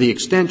 To the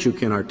extent you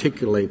can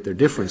articulate their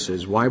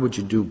differences, why would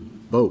you do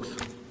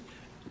both?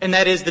 And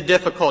that is the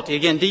difficulty.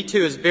 Again, D2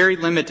 is very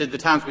limited the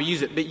times we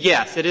use it. But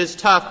yes, it is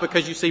tough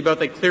because you see both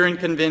a clear and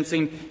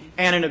convincing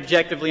and an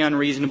objectively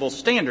unreasonable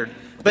standard.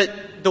 But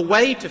the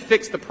way to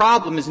fix the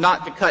problem is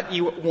not to cut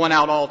E1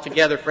 out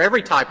altogether for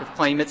every type of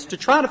claim. It's to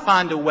try to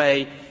find a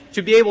way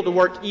to be able to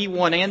work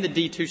E1 and the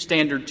D2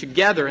 standard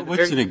together.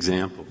 What's an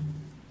example?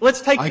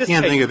 Let's take I this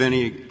can't case. think of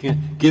any.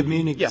 Give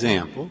me an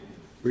example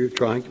where you're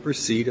trying to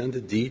proceed under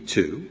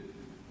D2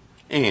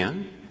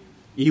 and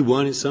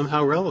E1 is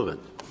somehow relevant.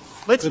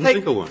 Let's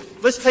think of one.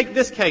 Let's take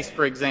this case,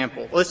 for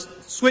example. Let's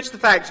switch the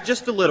facts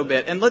just a little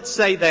bit, and let's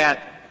say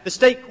that the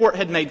state court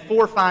had made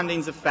 4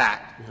 findings of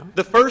fact. Yeah.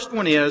 The first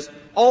one is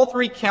all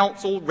 3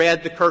 counsel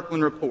read the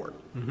Kirkland report.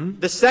 Mm-hmm.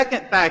 The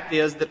second fact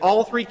is that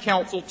all 3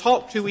 counsel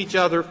talked to each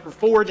other for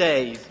 4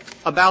 days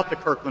about the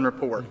Kirkland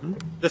report. Mm-hmm.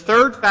 The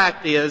third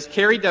fact is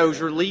Carrie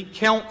Dozier, lead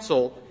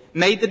counsel,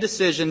 made the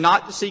decision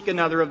not to seek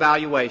another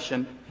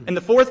evaluation. Mm-hmm. And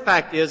the fourth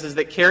fact is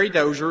that Carrie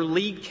Dozier,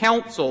 lead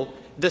counsel,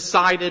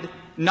 decided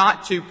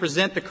not to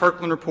present the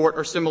Kirkland report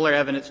or similar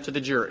evidence to the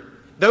jury.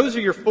 Those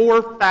are your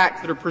 4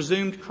 facts that are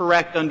presumed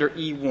correct under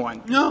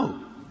E1. No.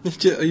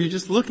 You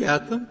just look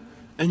at them,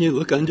 and you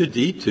look under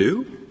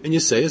D2, and you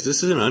say,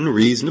 this is an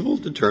unreasonable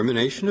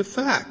determination of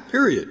fact,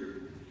 period.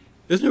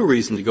 There's no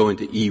reason to go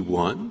into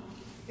E1.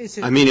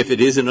 I mean, if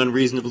it is an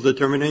unreasonable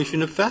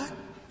determination of fact,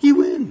 he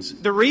wins.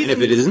 And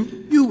if it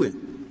isn't, you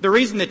win. The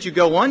reason that you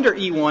go under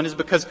E1 is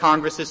because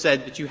Congress has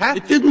said that you have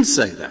to. It didn't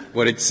say that.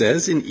 What it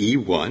says in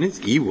E1 is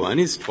E1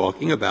 is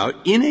talking about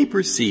in a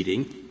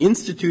proceeding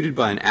instituted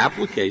by an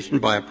application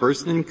by a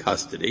person in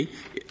custody,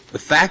 the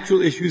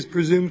factual issue is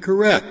presumed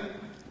correct.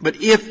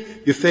 But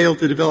if you fail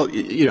to develop,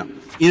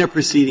 in a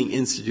proceeding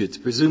instituted, it's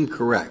presumed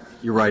correct.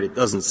 You're right, it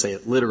doesn't say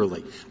it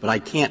literally. But I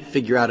can't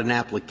figure out an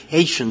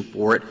application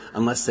for it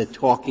unless they're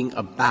talking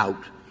about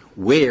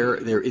where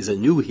there is a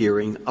new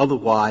hearing.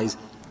 Otherwise,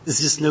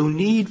 there's just no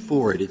need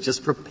for it. It's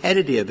just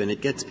repetitive, and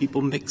it gets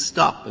people mixed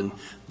up, and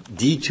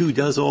D2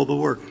 does all the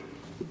work.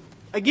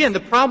 Again, the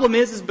problem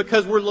is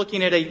because we're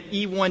looking at a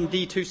E1,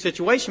 D2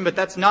 situation, but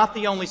that's not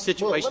the only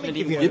situation. Well, let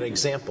me give you an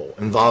example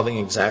involving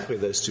exactly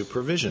those 2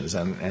 provisions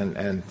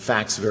and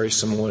facts very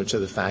similar to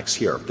the facts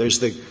here. There's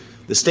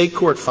the state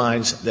court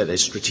finds that a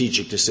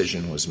strategic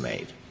decision was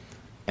made,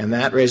 and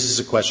that raises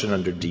a question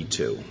under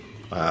D2.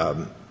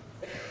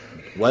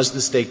 Was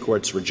the state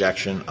court's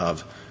rejection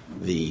of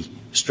the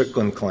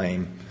Strickland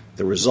claim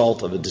the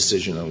result of a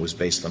decision that was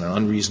based on an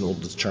unreasonable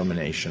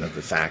determination of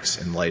the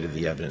facts in light of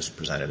the evidence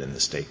presented in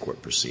the state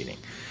court proceeding?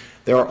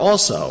 There are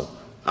also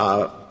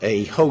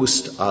a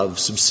host of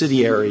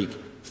subsidiary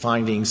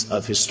findings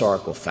of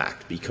historical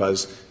fact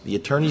because the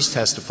attorneys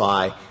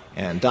testify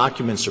and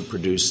documents are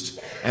produced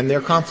and there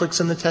are conflicts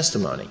in the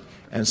testimony.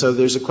 And so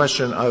there's a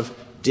question of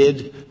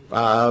did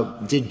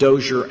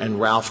Dozier and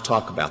Ralph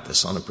talk about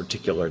this on a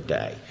particular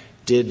day?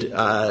 Did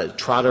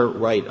Trotter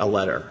write a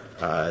letter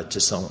to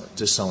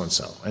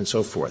so-and-so, and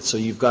so forth? So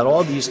you've got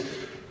all these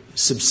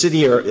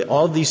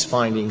all these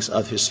findings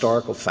of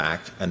historical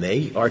fact, and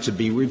they are to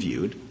be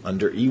reviewed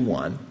under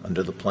E1,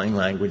 under the plain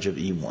language of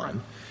E1.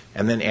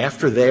 And then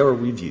after they are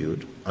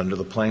reviewed under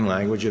the plain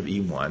language of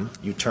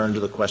E1, you turn to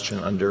the question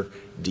under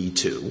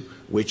D2,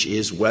 which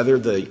is whether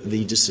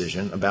the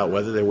decision about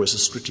whether there was a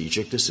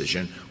strategic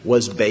decision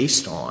was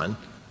based on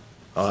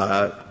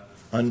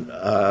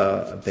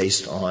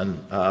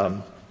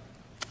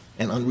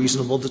an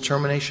unreasonable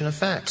determination of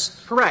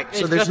facts. Correct.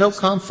 So there's no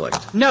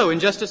conflict. No, and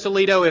Justice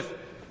Alito, if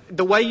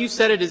the way you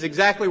said it is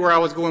exactly where I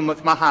was going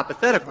with my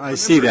hypothetical. I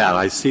see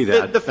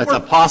that. That's a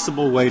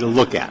possible way to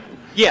look at it.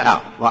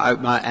 Yeah.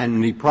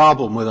 And the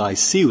problem with I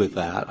see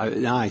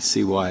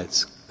why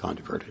it's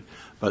controverted.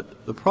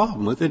 But the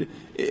problem with it,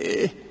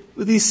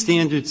 with these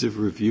standards of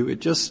review,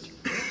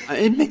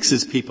 it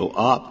mixes people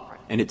up.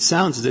 And it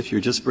sounds as if you're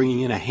just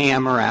bringing in a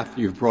hammer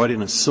after you've brought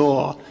in a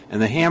saw,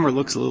 and the hammer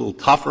looks a little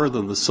tougher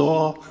than the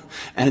saw.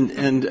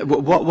 And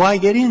why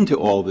get into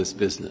all this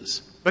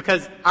business?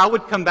 Because I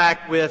would come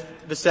back with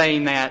the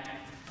saying that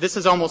this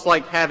is almost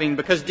like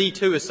because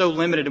D2 is so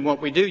limited in what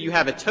we do, you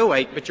have a toe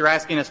ache, but you're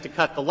asking us to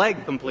cut the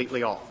leg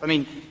completely off. I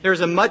mean,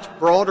 there's a much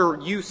broader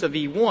use of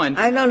E1.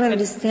 I don't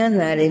understand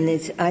that,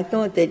 and I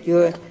thought that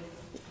your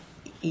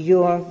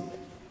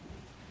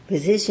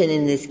position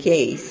in this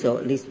case, or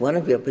at least one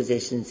of your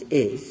positions,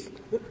 is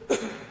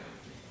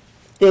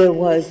there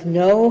was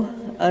no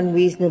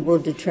unreasonable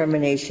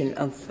determination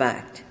of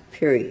fact,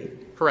 period.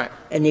 Correct.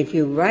 And if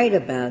you write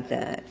about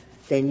that,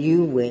 then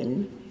you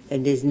win,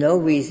 and there's no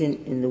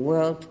reason in the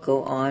world to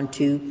go on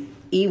to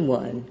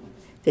E1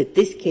 that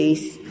this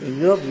case, in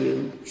your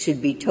view,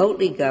 should be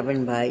totally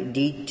governed by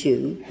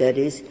D2, that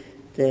is,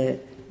 the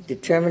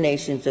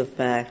determinations of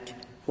fact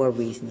were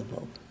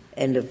reasonable.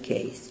 End of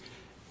case.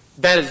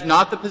 That is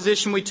not the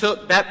position we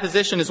took. That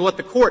position is what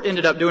the Court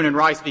ended up doing in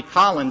Rice v.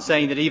 Collins,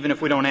 saying that even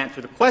if we don't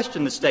answer the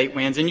question, the State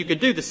wins. And you could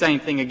do the same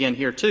thing again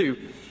here, too.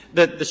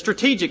 The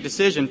strategic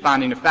decision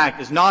finding of fact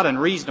is not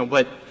unreasonable,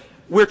 but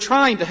we're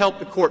trying to help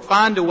the Court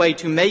find a way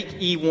to make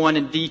E1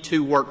 and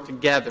D2 work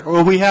together.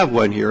 Well, we have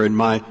one here, and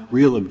my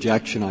real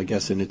objection, I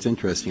guess, and it's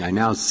interesting, I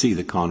now see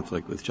the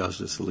conflict with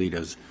Justice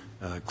Alito's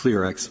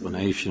clear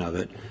explanation of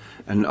it.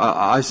 And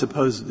I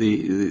suppose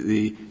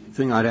the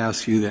thing I'd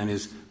ask you then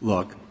is,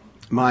 look,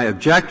 my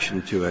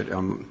objection to it,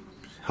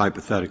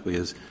 hypothetically,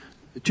 is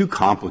too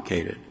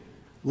complicated.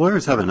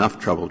 Lawyers have enough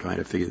trouble trying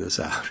to figure this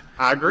out.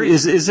 I agree.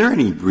 Is there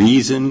any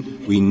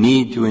reason we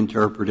need to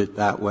interpret it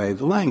that way?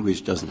 The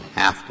language doesn't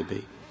have to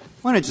be.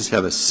 Why not just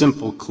have a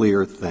simple,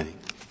 clear thing?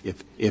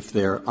 If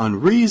they're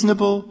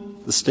unreasonable,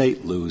 the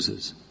State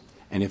loses.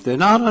 And if they're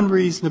not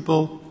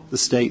unreasonable, the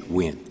State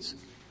wins.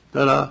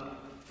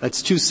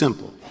 That's too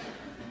simple.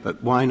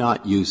 But why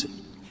not use it?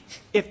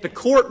 If the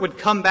Court would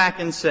come back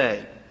and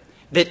say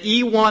that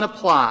E1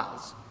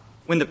 applies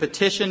when the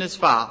petition is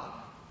filed,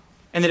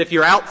 and that if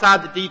you're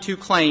outside the D2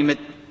 claim,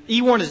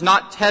 E1 is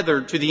not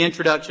tethered to the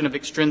introduction of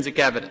extrinsic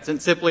evidence.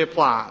 It simply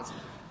applies.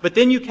 But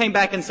then you came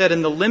back and said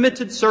in the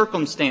limited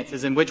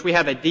circumstances in which we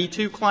have a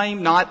D2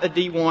 claim, not a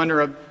D1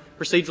 or a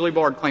procedurally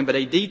barred claim, but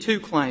a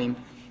D2 claim,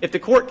 if the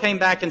Court came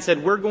back and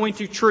said we're going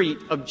to treat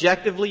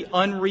objectively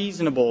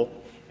unreasonable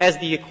as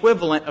the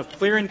equivalent of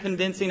clear and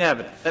convincing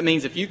evidence, that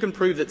means if you can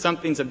prove that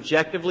something's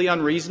objectively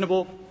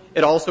unreasonable,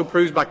 it also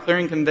proves by clear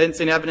and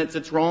convincing evidence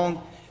it's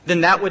wrong,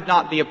 then that would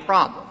not be a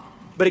problem.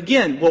 But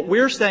again, what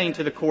we're saying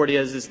to the Court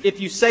is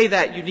if you say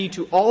that, you need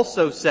to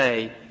also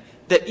say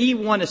that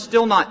E1 is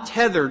still not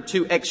tethered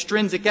to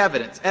extrinsic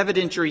evidence,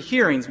 evidentiary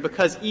hearings,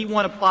 because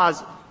E1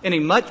 applies in a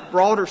much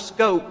broader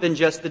scope than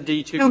just the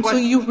D2 question. So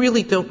you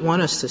really don't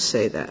want us to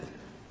say that,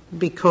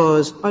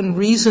 because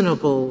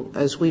unreasonable,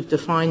 as we've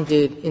defined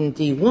it in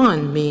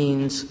D1,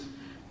 means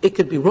it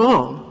could be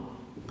wrong,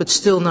 but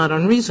still not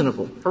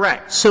unreasonable.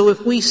 Correct. So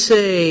if we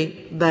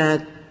say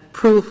that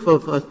proof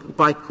of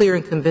by clear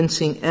and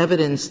convincing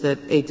evidence that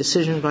a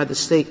decision by the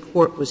State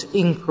court was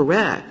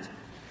incorrect,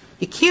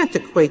 you can't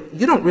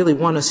you don't really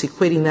want us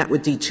equating that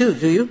with D2,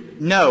 do you?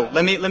 No.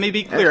 Let me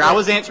be clear. I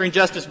was answering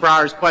Justice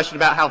Breyer's question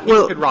about how he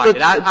could write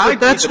it. I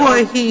that's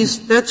why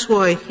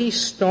he's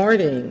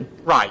starting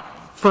right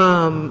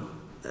from,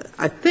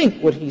 I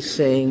think what he's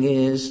saying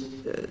is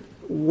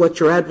what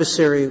your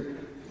adversary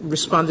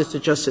responded to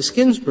Justice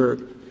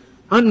Ginsburg,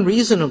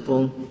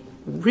 unreasonable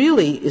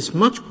really is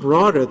much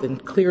broader than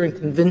clear and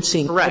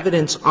convincing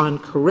evidence on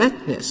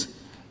correctness.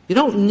 You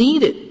don't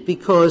need it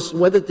because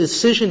whether the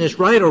decision is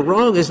right or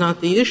wrong is not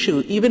the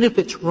issue. Even if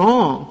it's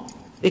wrong,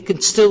 it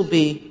can still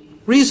be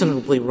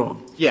reasonably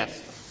wrong.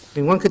 Yes. I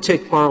mean, one could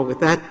take quarrel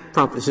with that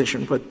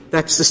proposition, but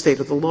that's the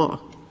state of the law.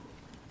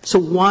 So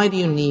why do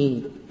you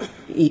need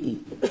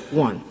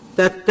E1?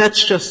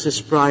 That's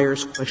Justice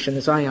Breyer's question,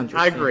 as I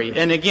understand it. I agree.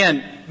 And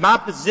again, my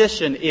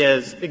position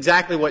is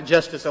exactly what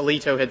Justice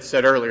Alito had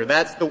said earlier.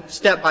 That's the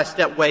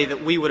step-by-step way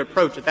that we would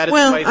approach it. That is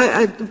the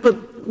way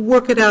but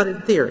work it out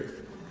in theory,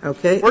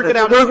 okay? Work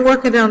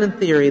it out in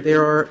theory.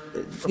 There are,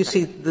 you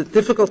see, the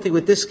difficulty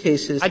with this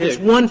case is there's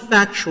one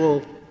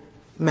factual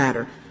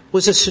matter.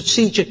 Was a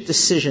strategic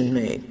decision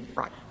made?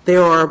 Right.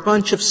 There are a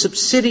bunch of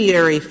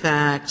subsidiary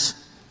facts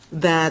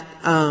that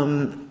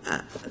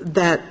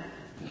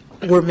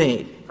were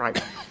made.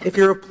 Right. If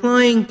you're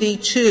applying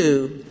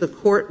D2, the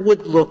Court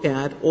would look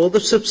at all the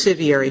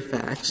subsidiary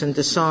facts and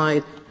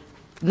decide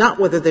not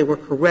whether they were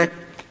correct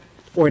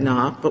or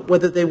not, but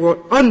whether they were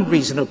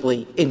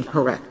unreasonably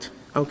incorrect.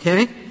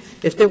 Okay?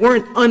 If they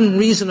weren't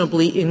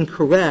unreasonably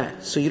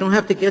incorrect, so you don't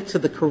have to get to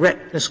the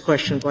correctness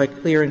question by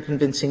clear and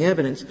convincing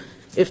evidence.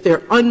 If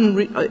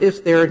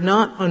they're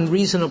not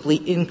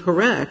unreasonably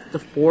incorrect, the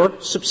four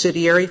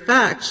subsidiary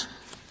facts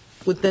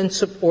would then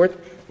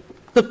support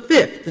the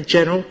fifth, the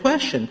general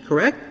question,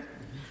 correct?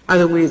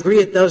 Either we agree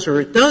it does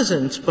or it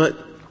doesn't, but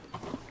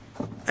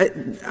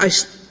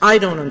I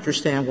don't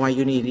understand why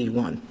you need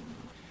E1,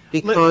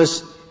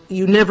 because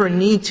you never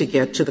need to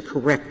get to the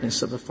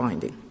correctness of a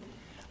finding.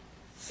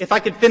 If I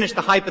could finish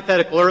the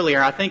hypothetical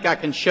earlier, I think I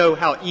can show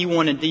how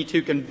E1 and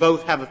D2 can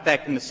both have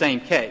effect in the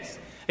same case.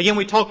 Again,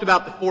 we talked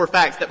about the four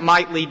facts that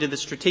might lead to the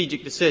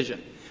strategic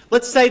decision.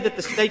 Let's say that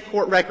the State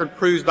court record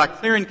proves by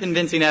clear and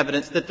convincing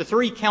evidence that the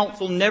three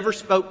counsel never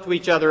spoke to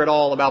each other at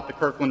all about the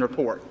Kirkland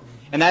report.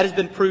 And that has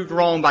been proved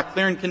wrong by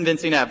clear and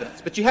convincing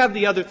evidence. But you have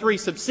the other three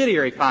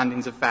subsidiary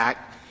findings of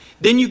fact.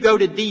 Then you go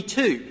to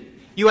D2.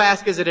 You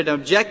ask, is it an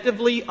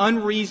objectively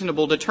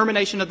unreasonable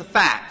determination of the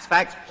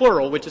facts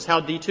plural, which is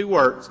how D2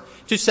 works,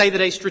 to say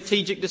that a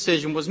strategic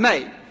decision was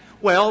made?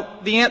 Well,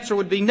 the answer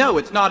would be no,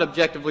 it's not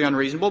objectively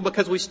unreasonable,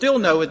 because we still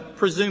know it's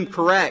presumed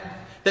correct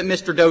that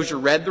Mr. Dozier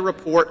read the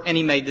report and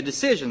he made the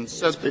decisions.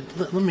 So, yes,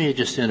 but let me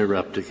just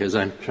interrupt because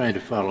I'm trying to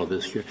follow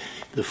this here.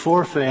 The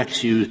four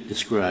facts you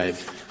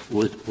described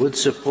would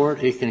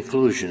support a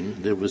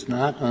conclusion that it was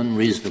not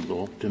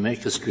unreasonable to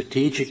make a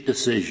strategic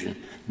decision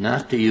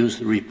not to use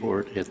the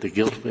report at the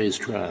guilt phase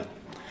trial.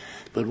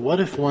 But what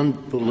if one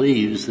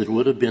believes that it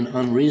would have been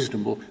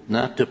unreasonable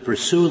not to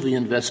pursue the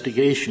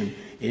investigation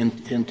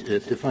and to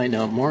find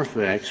out more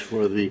facts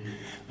for the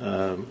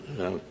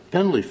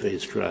penalty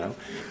phase trial?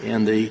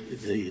 And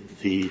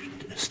the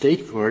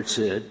state court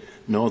said,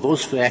 no,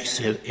 those facts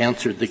have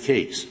answered the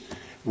case.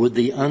 Would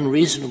the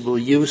unreasonable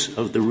use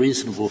of the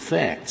reasonable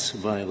facts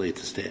violate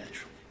the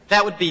statute?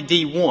 That would be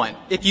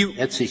D1.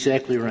 That's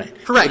exactly right.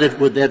 Correct. But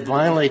would that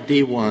violate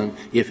D1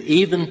 if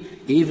even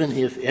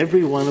if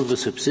every one of the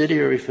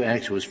subsidiary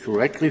facts was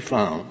correctly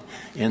found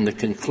and the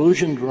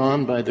conclusion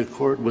drawn by the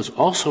court was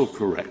also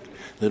correct,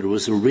 that it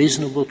was a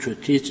reasonable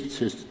strategic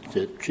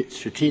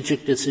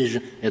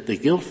decision at the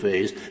guilt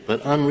phase, but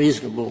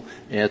unreasonable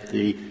at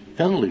the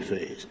penalty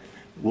phase?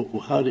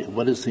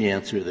 What is the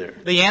answer there?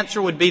 The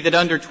answer would be that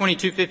under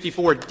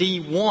 2254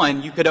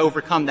 D1, you could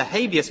overcome the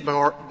habeas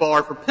bar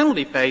for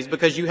penalty phase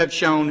because you have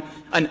shown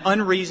an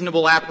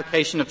unreasonable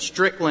application of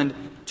Strickland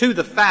to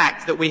the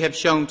facts that we have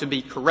shown to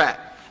be correct.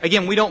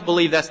 Again, we don't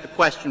believe that's the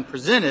question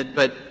presented,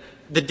 but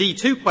the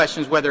D2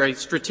 question is whether a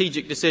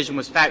strategic decision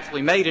was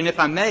factually made. And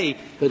if I may,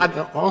 but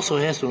it also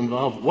has to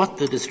involve what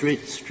the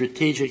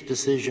strategic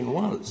decision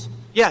was.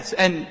 Yes,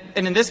 and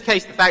in this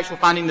case, the factual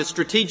finding, the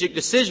strategic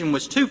decision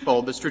was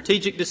twofold. The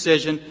strategic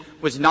decision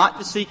was not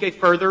to seek a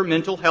further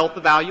mental health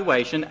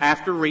evaluation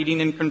after reading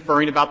and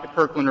conferring about the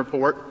Kirkland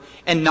report,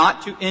 and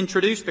not to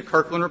introduce the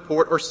Kirkland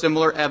report or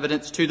similar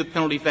evidence to the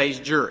penalty phase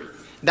jury.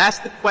 That's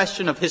the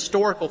question of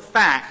historical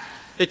fact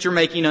that you're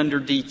making under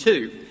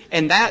D2.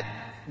 And that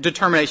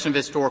determination of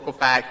historical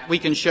fact we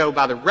can show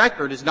by the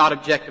record is not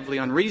objectively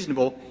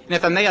unreasonable. And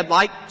if I may, I'd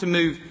like to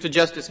move to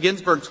Justice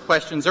Ginsburg's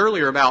questions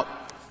earlier about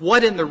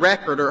what in the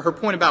record, or her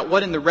point about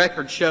what in the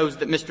record shows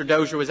that Mr.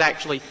 Dozier was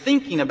actually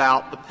thinking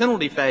about the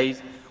penalty phase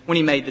when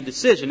he made the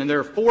decision. And there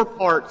are four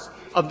parts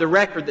of the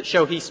record that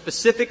show he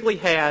specifically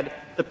had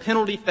the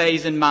penalty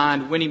phase in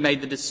mind when he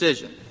made the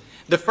decision.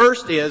 The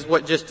first is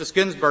what Justice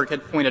Ginsburg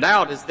had pointed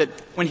out, is that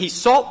when he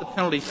sought the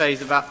penalty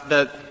phase about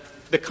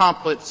the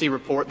competency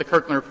report, the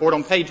Kirkland report,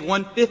 on page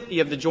 150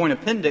 of the joint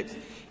appendix,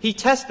 he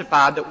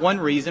testified that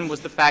one reason was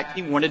the fact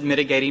he wanted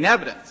mitigating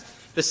evidence.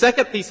 The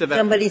second piece of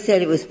evidence. Somebody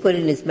said it was put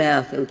in his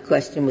mouth. The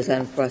question was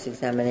on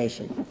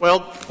cross-examination. Well,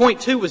 point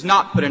 2 was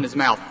not put in his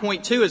mouth.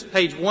 Point 2 is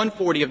page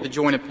 140 of the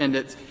joint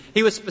appendix.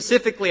 He was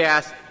specifically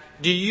asked,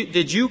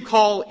 did you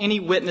call any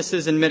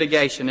witnesses in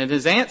mitigation? And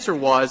his answer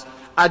was,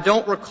 I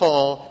don't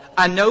recall.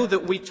 I know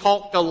that we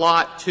talked a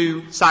lot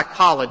to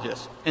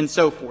psychologists and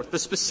so forth. The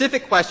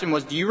specific question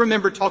was, do you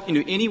remember talking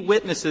to any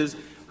witnesses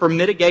for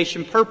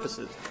mitigation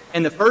purposes?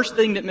 And the first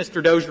thing that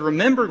Mr. Dozier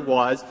remembered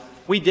was,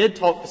 we did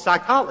talk to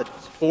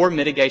psychologists for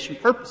mitigation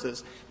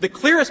purposes. The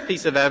clearest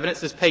piece of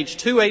evidence is page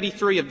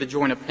 283 of the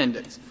joint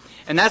appendix.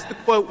 And that's the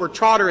quote where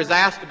Trotter is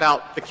asked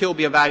about the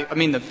Kilby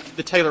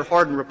the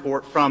Taylor-Hardin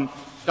report from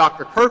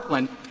Dr.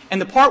 Kirkland.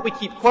 And the part we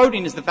keep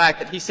quoting is the fact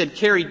that he said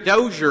Kerry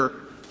Dozier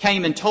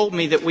came and told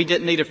me that we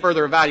didn't need a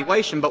further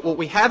evaluation. But what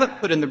we haven't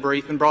put in the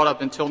brief and brought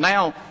up until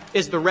now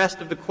is the rest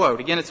of the quote.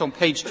 Again, it's on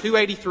page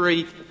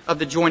 283 of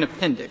the joint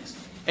appendix.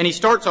 And he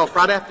starts off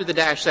right after the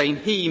dash saying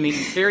he,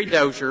 meaning Kerry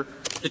Dozier,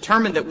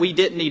 determined that we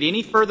didn't need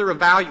any further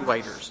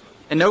evaluators,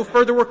 and no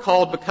further were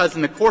called because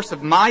in the course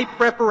of my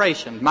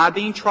preparation, my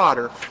being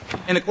Trotter,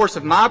 in the course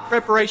of my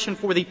preparation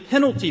for the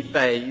penalty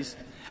phase,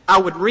 I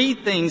would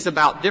read things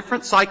about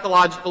different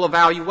psychological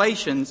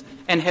evaluations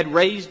and had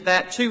raised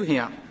that to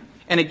him.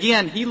 And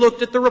again, he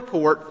looked at the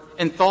report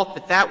and thought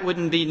that that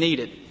wouldn't be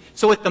needed.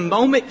 So at the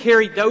moment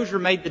Kerry Dozier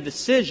made the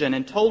decision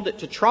and told it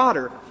to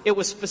Trotter, it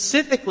was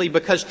specifically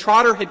because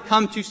Trotter had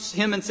come to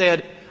him and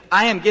said,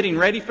 I am getting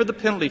ready for the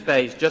penalty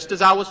phase, just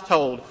as I was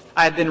told.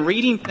 I had been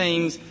reading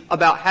things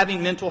about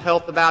having mental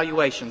health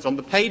evaluations. On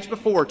the page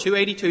before,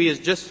 282, he has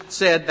just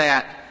said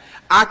that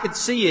I could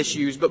see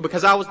issues, but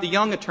because I was the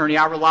young attorney,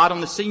 I relied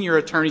on the senior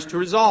attorneys to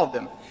resolve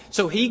them.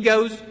 So he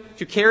goes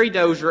to Kerry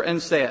Dozier and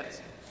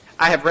says,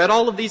 I have read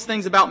all of these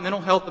things about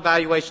mental health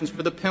evaluations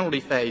for the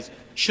penalty phase.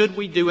 Should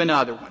we do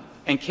another one?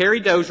 And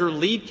Kerry Dozier,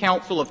 lead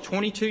counsel of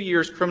 22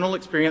 years criminal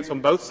experience on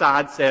both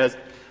sides, says,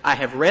 I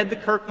have read the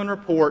Kirkland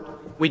report.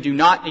 We do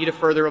not need a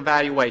further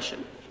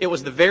evaluation. It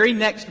was the very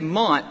next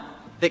month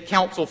that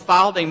counsel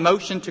filed a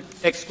motion to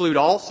exclude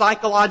all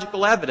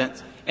psychological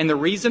evidence, and the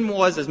reason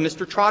was, as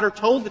Mr. Trotter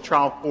told the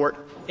trial court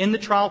in the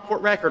trial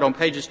court record on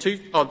pages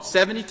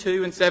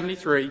 72 and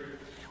 73,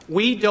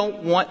 we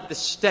don't want the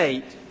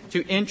state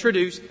to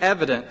introduce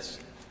evidence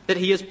that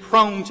he is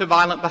prone to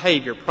violent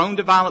behavior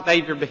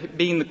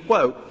being the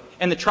quote.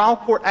 And the trial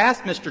court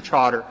asked Mr.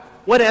 Trotter,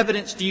 what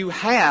evidence do you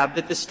have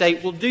that the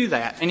state will do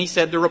that? And he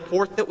said the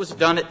report that was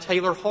done at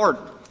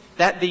Taylor-Hardin,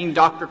 that being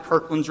Dr.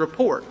 Kirkland's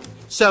report.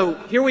 So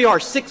here we are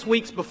 6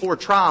 weeks before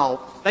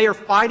trial. They are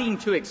fighting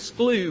to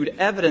exclude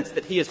evidence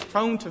that he is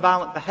prone to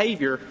violent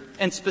behavior,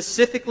 and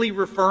specifically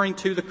referring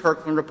to the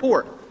Kirkland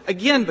report.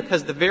 Again,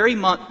 because the very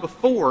month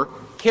before,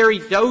 Carrie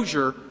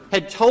Dozier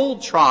had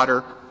told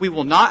Trotter, we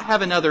will not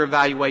have another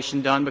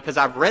evaluation done because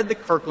I've read the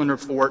Kirkland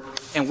report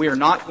and we are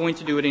not going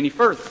to do it any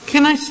further.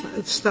 Can I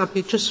stop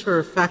you just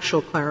for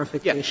factual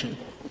clarification?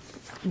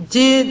 Yeah.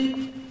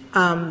 Did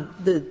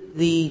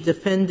the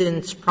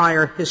defendant's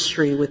prior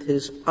history with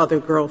his other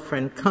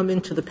girlfriend come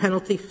into the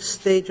penalty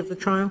stage of the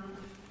trial?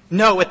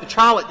 No, at the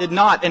trial it did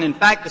not, and in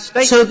fact the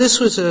State... So this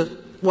was a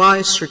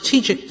wise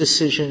strategic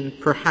decision,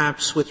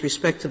 perhaps, with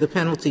respect to the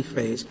penalty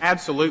phase?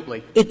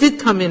 Absolutely. It did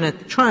come in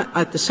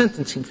at the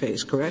sentencing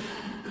phase, correct?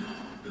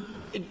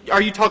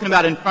 Are you talking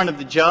about in front of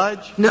the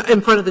judge? No,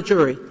 in front of the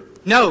jury.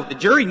 No, the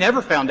jury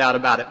never found out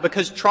about it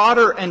because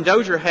Trotter and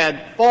Dozier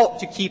had fought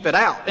to keep it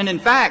out. And in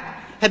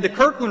fact, had the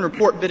Kirkland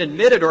report been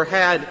admitted or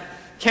had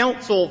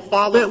counsel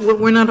followed... But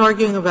we're not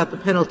arguing about the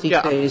penalty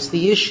phase.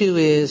 The issue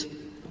is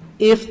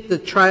if the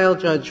trial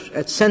judge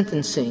at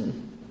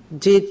sentencing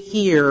did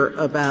hear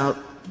about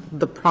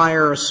the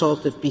prior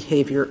assaultive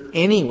behavior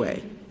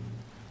anyway,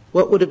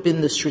 what would have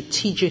been the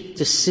strategic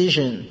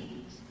decision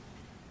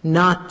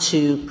not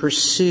to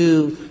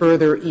pursue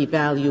further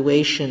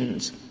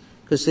evaluations?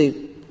 Because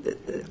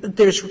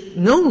there's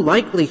no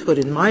likelihood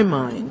in my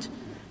mind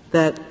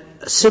that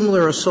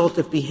similar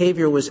assaultive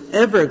behavior was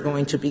ever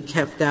going to be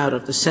kept out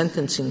of the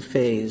sentencing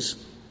phase.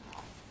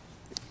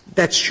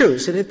 That's true,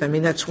 isn't it? I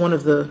mean, that's one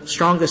of the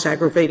strongest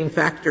aggravating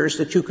factors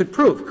that you could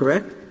prove,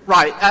 correct?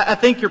 Right. I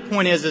think your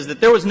point is that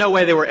there was no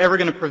way they were ever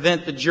going to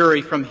prevent the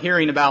jury from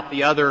hearing about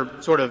the other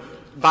sort of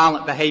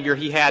violent behavior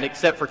he had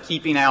except for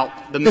keeping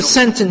out the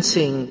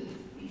sentencing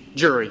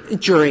jury, not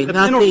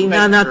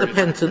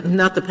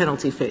the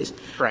penalty phase.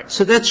 Correct.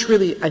 So that's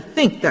really, I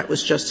think that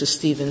was Justice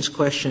Stevens'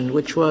 question,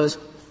 which was,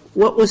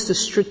 what was the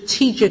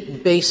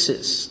strategic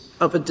basis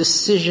of a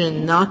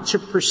decision not to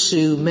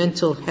pursue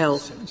mental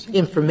health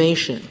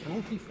information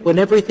when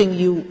everything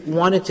you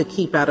wanted to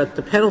keep out at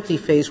the penalty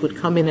phase would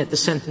come in at the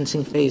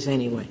sentencing phase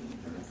anyway?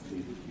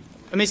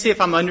 Let me see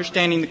if I'm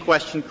understanding the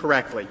question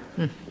correctly.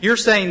 You're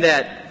saying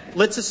that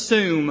let's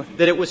assume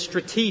that it was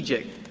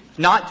strategic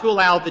not to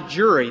allow the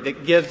jury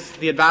that gives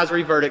the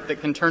advisory verdict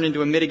that can turn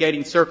into a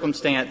mitigating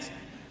circumstance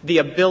the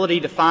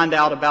ability to find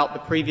out about the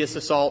previous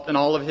assault and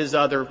all of his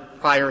other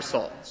prior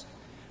assaults,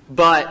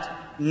 but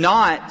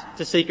not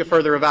to seek a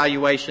further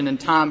evaluation in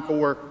time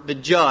for the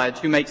judge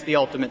who makes the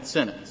ultimate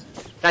sentence.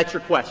 That's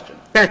your question.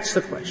 That's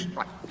the question.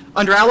 Right.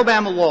 Under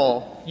Alabama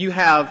law, you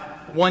have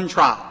one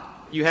trial.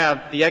 You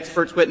have the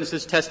experts'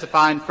 witnesses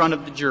testify in front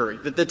of the jury.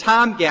 The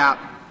time gap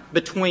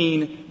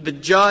between the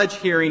judge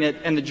hearing it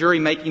and the jury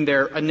making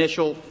their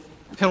initial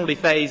penalty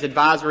phase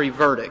advisory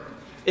verdict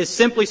is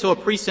simply so a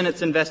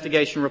pre-sentence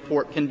investigation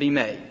report can be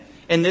made.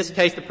 In this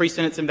case, the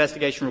pre-sentence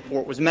investigation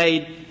report was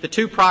made. The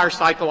two prior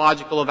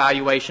psychological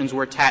evaluations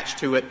were attached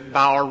to it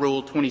by our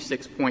Rule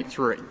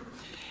 26.3.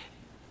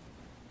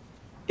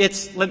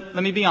 Let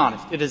me be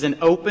honest, it is an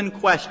open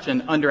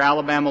question under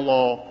Alabama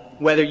law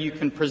whether you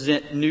can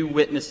present new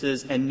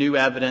witnesses and new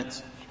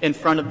evidence in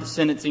front of the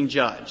sentencing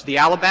judge. The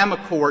Alabama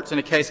courts, in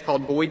a case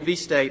called Boyd v.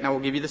 State, and I will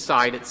give you the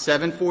site, it's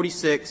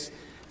 746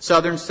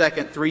 Southern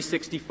 2nd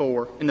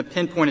 364, and the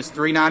pinpoint is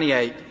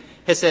 398,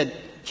 has said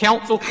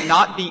counsel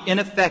cannot be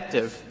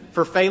ineffective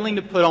for failing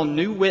to put on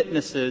new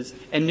witnesses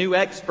and new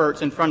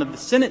experts in front of the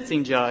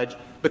sentencing judge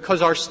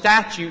because our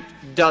statute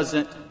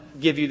doesn't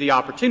give you the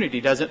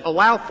opportunity, doesn't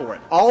allow for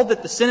it. All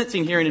that the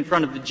sentencing hearing in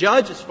front of the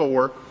judge is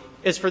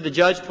for the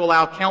judge to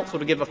allow counsel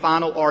to give a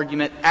final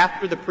argument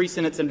after the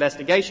pre-sentence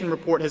investigation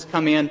report has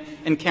come in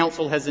and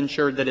counsel has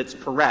ensured that it's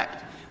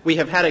correct. We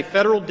have had a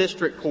federal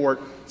district court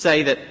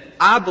say that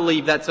I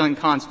believe that's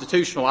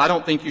unconstitutional. I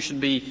don't think you should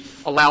be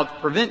allowed to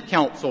prevent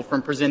counsel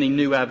from presenting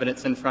new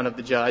evidence in front of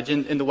the judge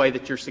in the way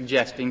that you're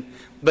suggesting.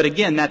 But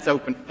again, that's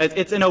open.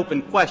 It's an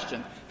open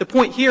question. The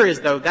point here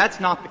is, though, that's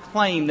not the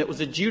claim that was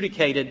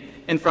adjudicated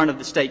in front of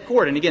the state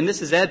court. And again,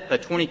 this is AEDPA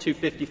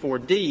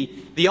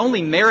 2254D. The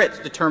only merits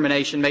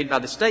determination made by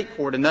the state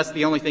court, and thus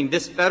the only thing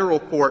this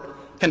federal court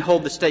can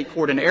hold the state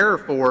court in error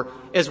for,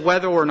 is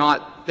whether or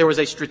not there was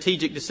a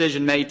strategic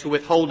decision made to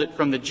withhold it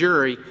from the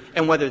jury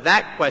and whether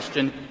that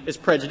question is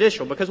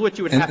prejudicial. Because what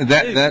you would have to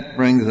do... That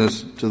brings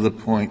us to the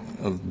point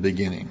of the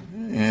beginning.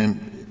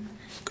 And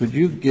could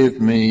you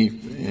give me,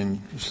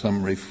 in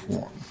summary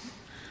form,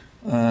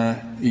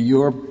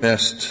 your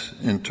best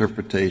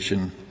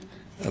interpretation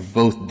of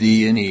both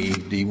D and E,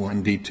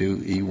 D1,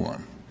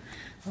 D2,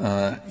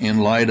 E1, in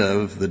light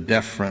of the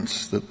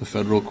deference that the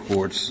federal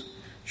courts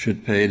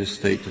should pay to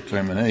state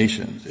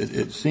determinations?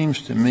 It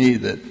seems to me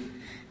that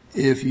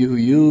if you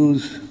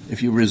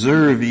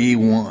reserve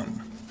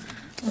E1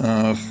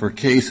 for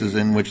cases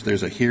in which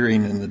there's a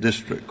hearing in the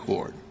district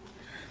court,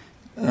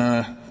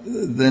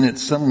 then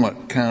it's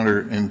somewhat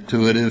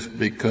counterintuitive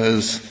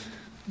because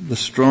the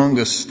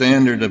strongest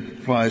standard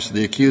applies to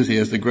the accused. He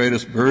has the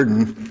greatest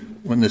burden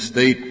when the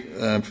state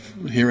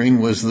hearing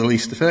was the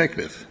least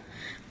effective.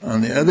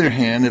 On the other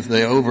hand, if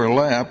they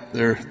overlap,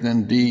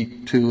 then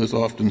D2 is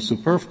often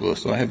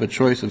superfluous. So I have a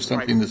choice of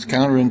something that's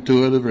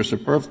counterintuitive or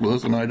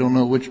superfluous, and I don't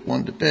know which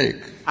one to take.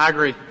 I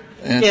agree.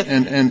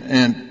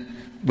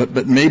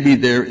 But maybe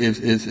there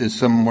is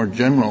some more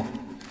general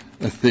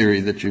theory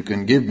that you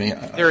can give me.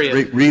 There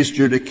is. Res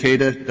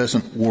judicata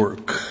doesn't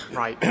work.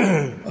 Right.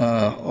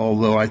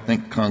 Although I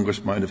think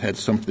Congress might have had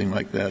something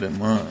like that in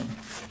mind.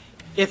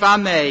 If I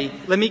may,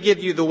 let me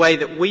give you the way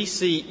that we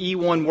see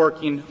E1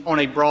 working on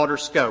a broader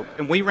scope.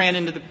 And we ran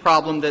into the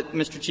problem that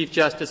Mr. Chief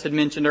Justice had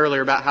mentioned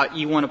earlier about how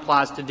E1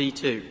 applies to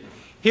D2.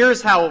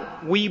 Here's how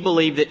we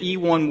believe that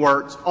E1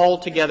 works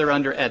altogether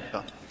under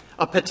AEDPA.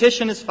 A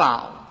petition is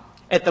filed.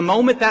 At the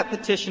moment that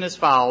petition is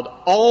filed,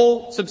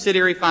 all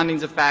subsidiary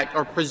findings of fact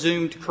are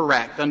presumed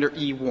correct under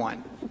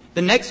E1.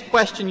 The next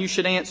question you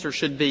should answer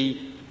should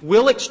be,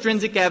 will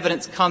extrinsic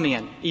evidence come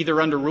in, either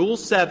under Rule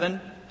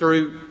 7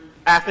 through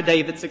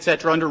affidavits,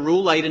 etc., under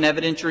Rule 8, an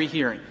evidentiary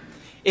hearing?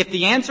 If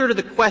the answer to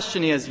the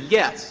question is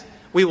yes,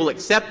 we will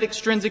accept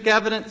extrinsic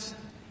evidence,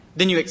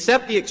 then you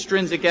accept the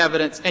extrinsic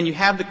evidence and you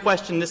have the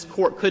question this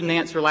Court couldn't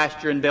answer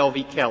last year in Bell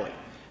v. Kelly.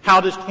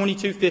 How does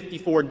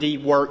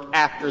 2254D work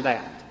after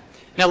that?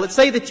 Now, let's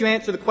say that you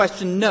answer the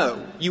question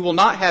no, you will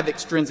not have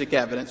extrinsic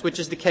evidence, which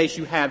is the case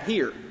you have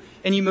here,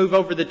 and you move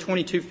over the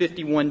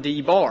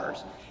 2251D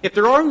bars. If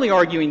they're only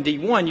arguing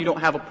D1, you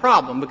don't have a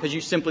problem because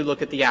you simply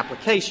look at the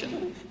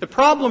application. The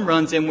problem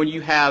runs in when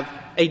you have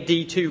a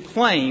D2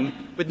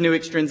 claim with no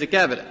extrinsic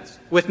evidence.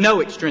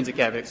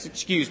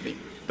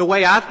 The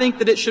way I think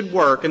that it should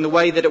work and the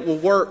way that it will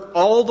work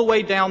all the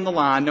way down the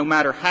line, no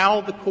matter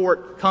how the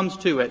Court comes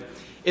to it,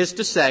 is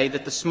to say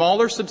that the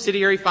smaller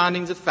subsidiary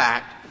findings of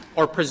fact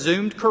are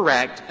presumed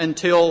correct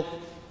until,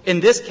 in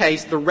this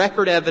case, the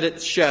record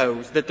evidence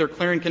shows that they're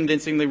clear and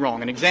convincingly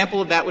wrong. An example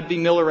of that would be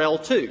Miller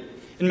L2.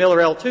 In Miller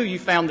L2, you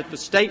found that the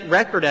state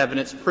record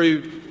evidence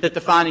proved that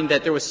the finding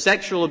that there was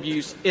sexual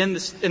abuse in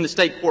the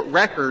state court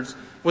records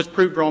was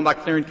proved wrong by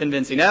clear and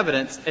convincing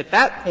evidence. At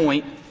that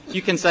point,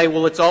 you can say,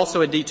 well, it's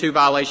also a D2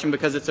 violation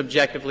because it's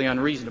objectively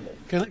unreasonable.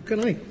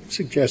 Can I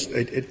suggest,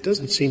 it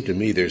doesn't seem to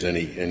me there's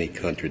any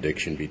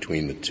contradiction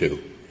between the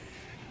two.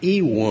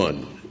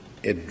 E1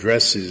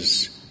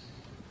 addresses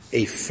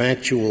a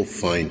factual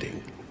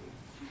finding.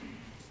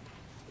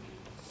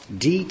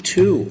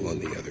 D2, on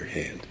the other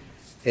hand,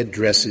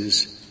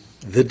 addresses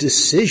the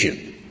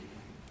decision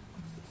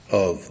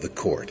of the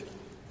court,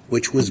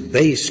 which was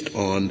based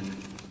on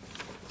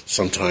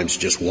sometimes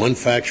just one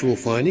factual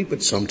finding,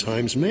 but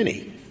sometimes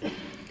many.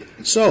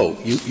 So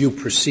you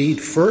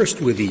proceed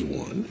first with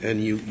E1,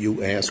 and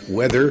you ask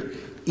whether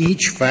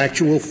each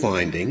factual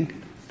finding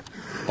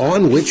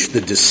on which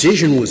the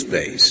decision was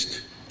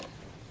based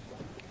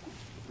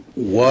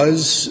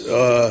was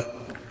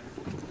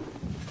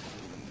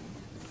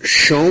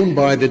shown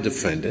by the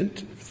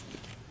defendant,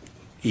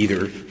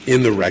 either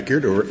in the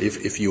record or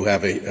if you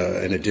have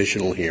an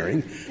additional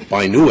hearing,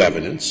 by new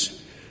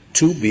evidence,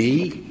 to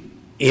be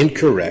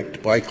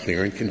incorrect by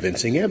clear and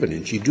convincing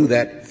evidence. You do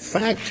that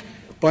fact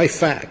by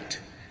fact.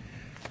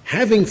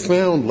 Having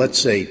found, let's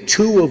say,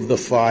 2 of the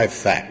 5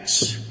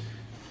 facts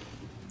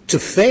to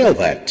fail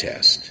that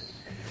test,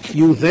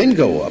 you then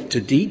go up to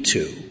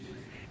D2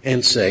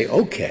 and say,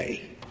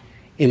 okay,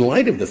 in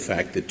light of the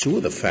fact that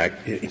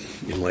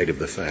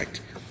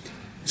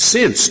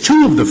since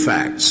 2 of the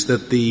facts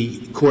that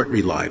the court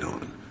relied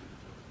on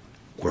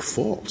were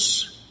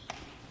false,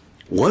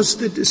 was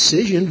the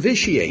decision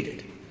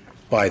vitiated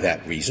by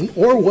that reason,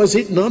 or was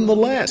it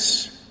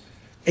nonetheless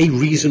a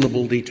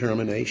reasonable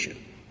determination?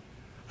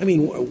 I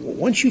mean,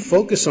 once you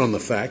focus on the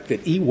fact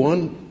that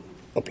E1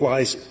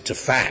 applies to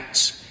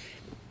facts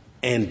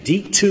and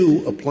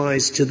D2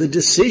 applies to the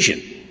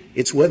decision,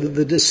 it's whether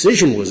the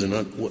decision was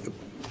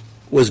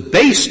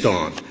based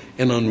on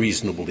an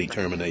unreasonable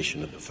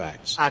determination of the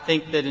facts. I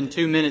think that in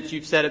 2 minutes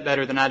you've said it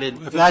better than I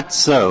did. If that's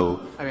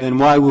so, then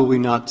why will we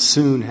not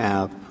soon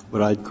have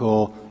what I'd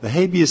call the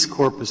habeas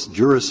corpus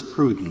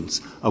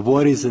jurisprudence of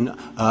what is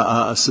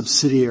a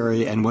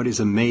subsidiary and what is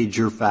a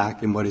major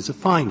fact and what is a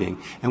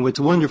finding? And what's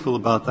wonderful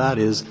about that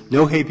is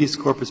no habeas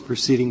corpus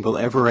proceeding will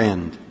ever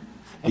end,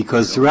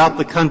 because throughout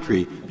the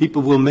country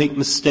people will make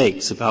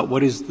mistakes about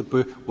what is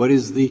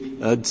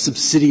the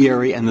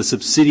subsidiary and the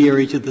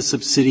subsidiary to the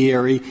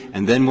subsidiary,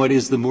 and then what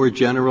is the more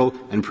general,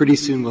 and pretty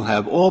soon we'll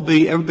have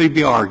everybody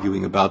be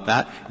arguing about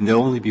that, and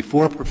there'll only be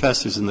 4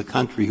 professors in the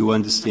country who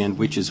understand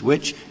which is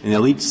which, and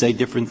they'll each say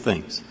different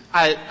things.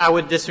 I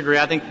would disagree.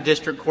 I think the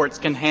district courts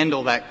can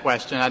handle that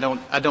question.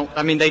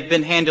 I mean, they've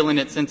been handling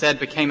it since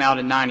EDPA came out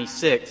in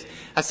 96.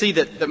 I see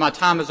that my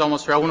time is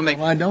almost through. I want to make.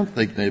 Well, I don't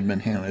think they've been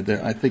handled.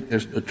 I think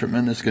there's a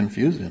tremendous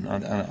confusion,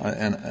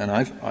 and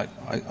I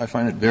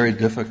find it very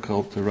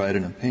difficult to write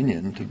an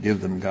opinion to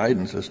give them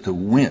guidance as to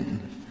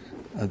when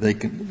they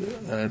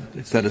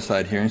can set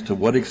aside hearings, to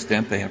what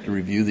extent they have to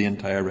review the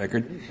entire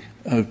record.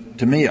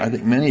 To me, I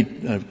think many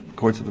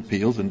courts of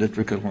appeals and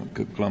district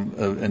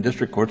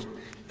courts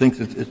think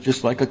that it's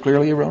just like a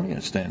clearly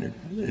erroneous standard.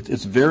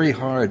 It's very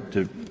hard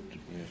to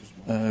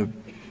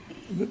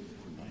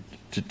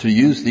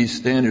use these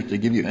standards to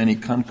give you any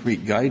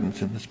concrete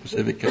guidance in the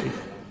specific case.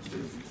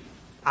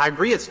 I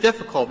agree it's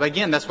difficult, but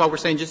again, that's why we're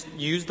saying just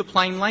use the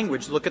plain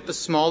language. Look at the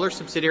smaller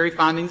subsidiary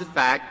findings of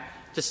fact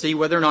to see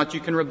whether or not you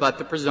can rebut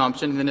the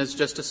presumption. And then, as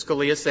Justice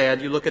Scalia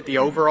said, you look at the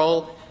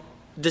overall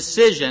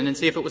decision and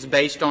see if it was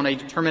based on a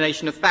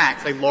determination of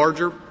facts, a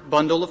larger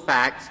bundle of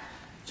facts,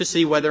 to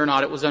see whether or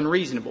not it was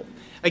unreasonable.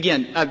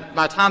 Again,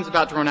 my time's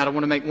about to run out. I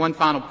want to make one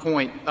final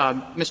point.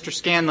 Mr.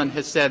 Scanlon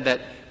has said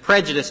that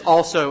prejudice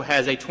also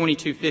has a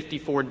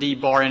 2254D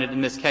bar in it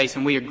in this case,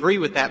 and we agree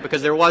with that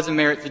because there was a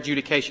merits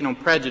adjudication on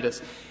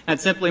prejudice. And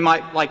I simply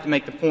might like to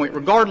make the point,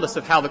 regardless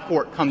of how the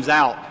Court comes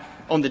out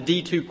on the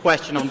D2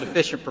 question on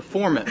deficient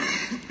performance,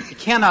 you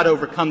cannot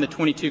overcome the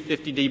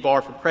 2250D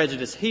bar for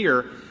prejudice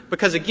here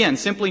because, again,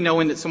 simply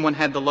knowing that someone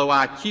had the low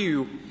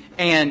IQ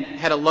and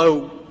had a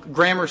low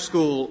grammar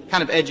school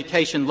kind of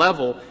education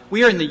level,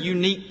 we are in the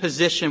unique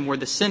position where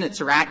the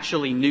sentencer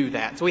actually knew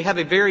that. So we have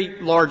a very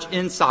large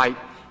insight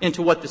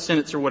into what the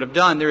sentencer would have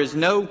done. It is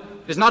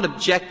not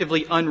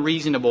objectively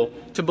unreasonable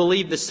to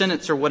believe the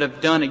sentencer would have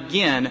done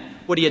again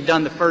what he had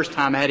done the first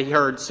time had he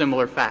heard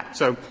similar facts.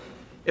 So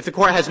if the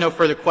Court has no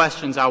further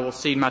questions, I will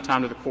cede my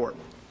time to the Court.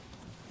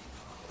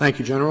 Thank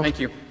you, General.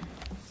 Thank you.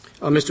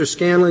 Mr.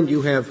 Scanlon,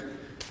 you have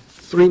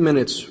 3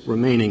 minutes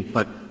remaining,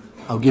 but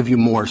I'll give you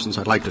more since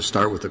I'd like to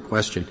start with a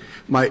question.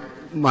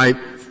 My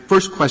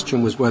first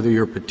question was whether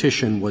your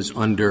petition was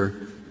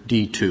under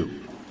D2.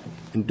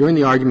 And during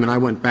the argument, I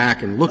went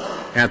back and looked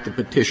at the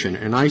petition,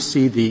 and I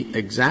see the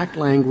exact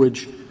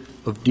language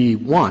of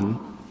D1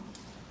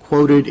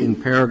 quoted in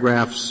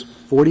paragraphs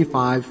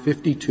 45,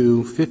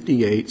 52,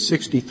 58,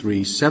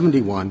 63,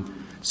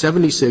 71,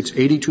 76,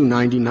 82,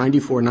 90,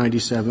 94,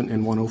 97,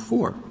 and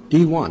 104.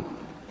 D1.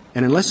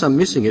 And unless I'm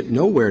missing it,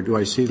 nowhere do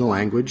I see the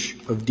language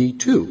of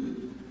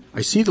D2.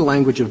 I see the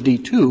language of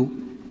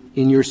D2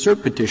 in your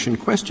cert petition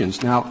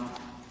questions. Now,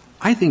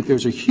 I think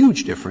there's a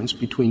huge difference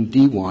between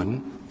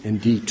D1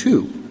 and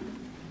D2.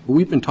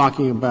 We've been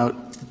talking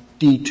about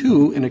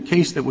D2 in a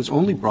case that was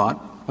only brought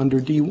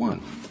under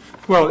D1.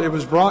 Well, it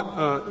was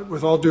brought,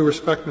 with all due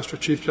respect, Mr.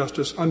 Chief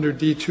Justice, under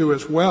D2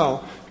 as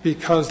well,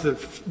 because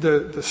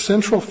the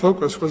central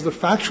focus was the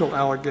factual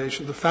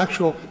allegation, the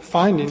factual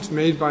findings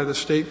made by the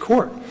state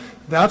court.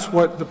 That's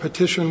what the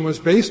petition was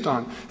based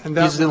on. And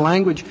that's the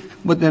language.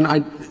 But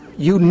then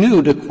you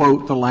knew to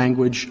quote the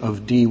language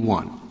of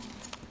D1.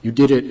 You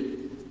did it,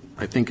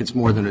 I think it's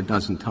more than a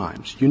dozen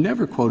times. You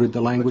never quoted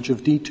the language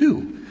of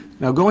D2.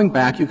 Now, going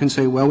back, you can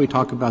say, well, we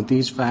talk about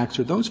these facts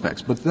or those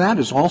facts, but that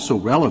is also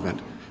relevant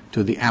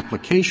to the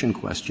application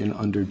question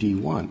under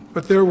D1.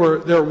 But there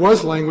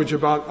was language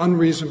about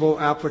unreasonable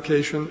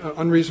application,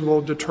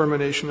 unreasonable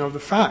determination of the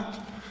fact.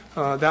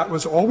 That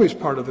was always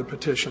part of the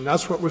petition.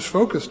 That's what was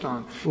focused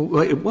on.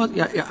 Well,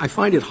 I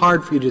find it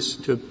hard for you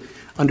to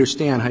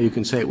understand how you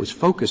can say it was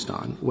focused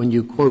on when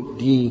you quote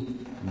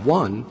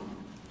D1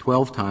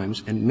 12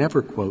 times and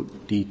never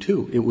quote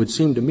D2. It would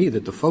seem to me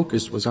that the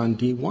focus was on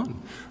D1.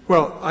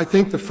 Well, I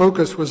think the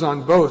focus was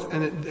on both.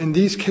 And in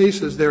these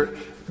cases,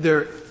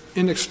 they're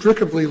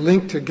inextricably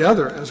linked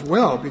together as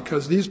well,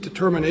 because these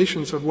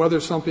determinations of whether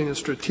something is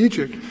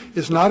strategic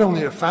is not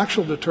only a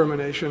factual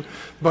determination,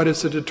 but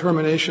it's a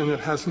determination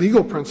that has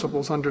legal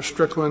principles under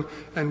Strickland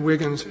and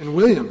Wiggins and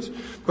Williams.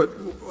 But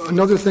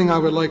another thing I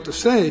would like to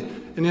say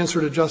in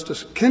answer to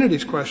Justice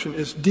Kennedy's question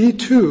is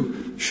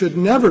D2 should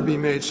never be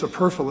made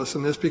superfluous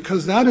in this,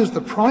 because that is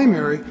the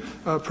primary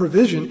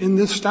provision in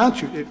this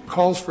statute. It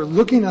calls for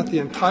looking at the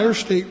entire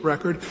state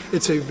record.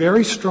 It's a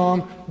very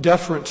strong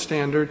deference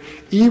standard.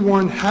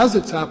 E1 has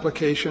its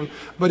application,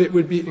 but it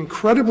would be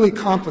incredibly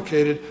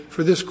complicated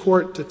for this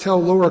Court to tell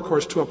lower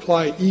courts to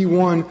apply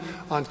E1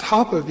 on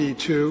top of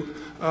E2.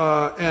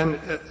 And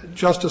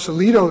Justice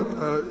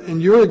Alito,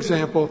 in your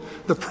example,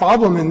 the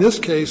problem in this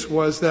case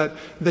was that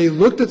they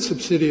looked at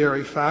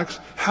subsidiary facts.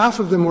 Half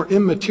of them were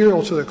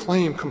immaterial to the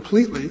claim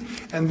completely.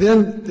 And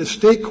then the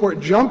state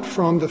court jumped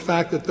from the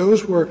fact that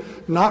those were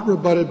not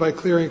rebutted by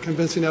clear and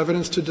convincing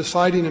evidence to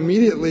deciding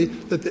immediately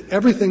that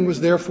everything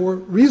was therefore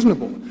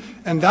reasonable.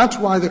 And that's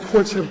why the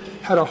courts have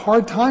had a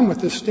hard time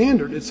with this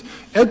standard.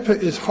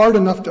 EDPA is hard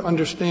enough to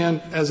understand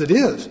as it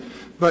is.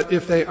 But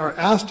if they are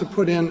asked to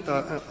put in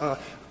a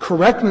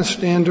correctness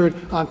standard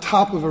on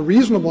top of a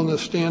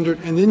reasonableness standard,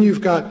 and then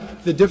you've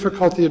got the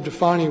difficulty of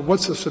defining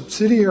what's a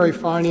subsidiary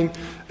finding,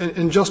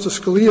 and Justice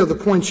Scalia, the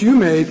points you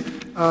made,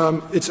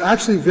 it's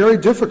actually very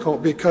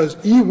difficult because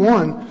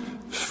E1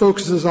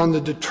 focuses on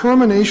the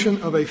determination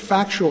of a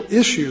factual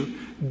issue.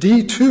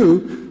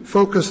 D2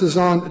 focuses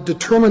on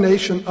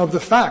determination of the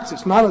facts.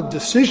 It's not a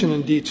decision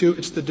in D2,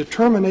 it's the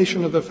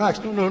determination of the facts.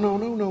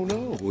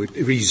 No.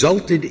 It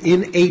resulted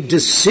in a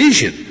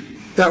decision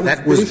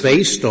that was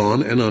based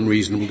on an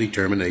unreasonable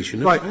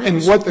determination of right. facts.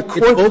 And what the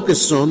Court it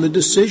focused on the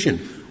decision,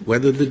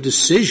 whether the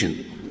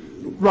decision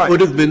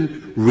could have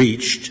been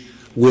reached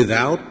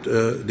without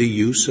the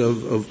use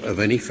of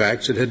any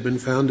facts that had been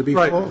found to be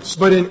false.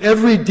 But in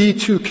every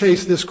D2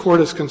 case this Court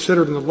has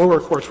considered in the lower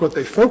courts, what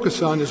they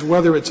focus on is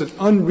whether it's an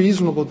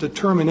unreasonable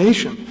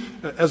determination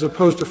as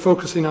opposed to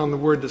focusing on the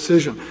word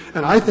decision.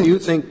 And I think — Do you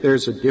think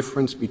there's a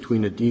difference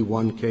between a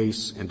D1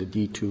 case and a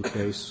D2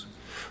 case?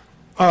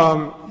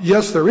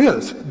 Yes, there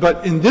is.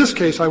 But in this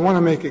case, I want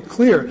to make it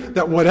clear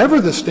that whatever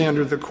the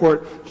standard the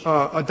Court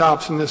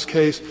adopts in this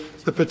case,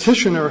 the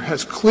petitioner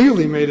has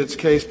clearly made its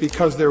case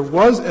because there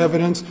was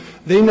evidence.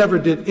 They never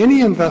did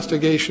any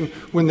investigation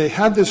when they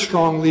had this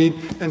strong lead.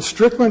 And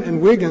Strickland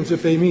and Wiggins,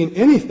 if they mean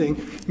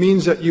anything,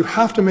 means that you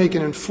have to make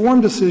an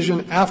informed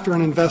decision after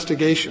an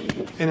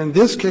investigation. And in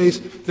this case,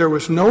 there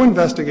was no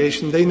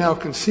investigation. They now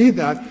concede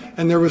that.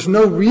 And there was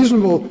no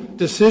reasonable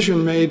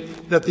decision made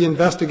that the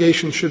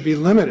investigation should be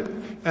limited.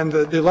 And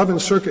the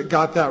 11th Circuit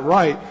got that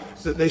right,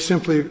 that they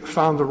simply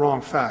found the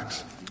wrong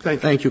facts. Thank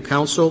you. Thank you,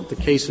 counsel. The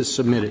case is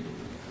submitted.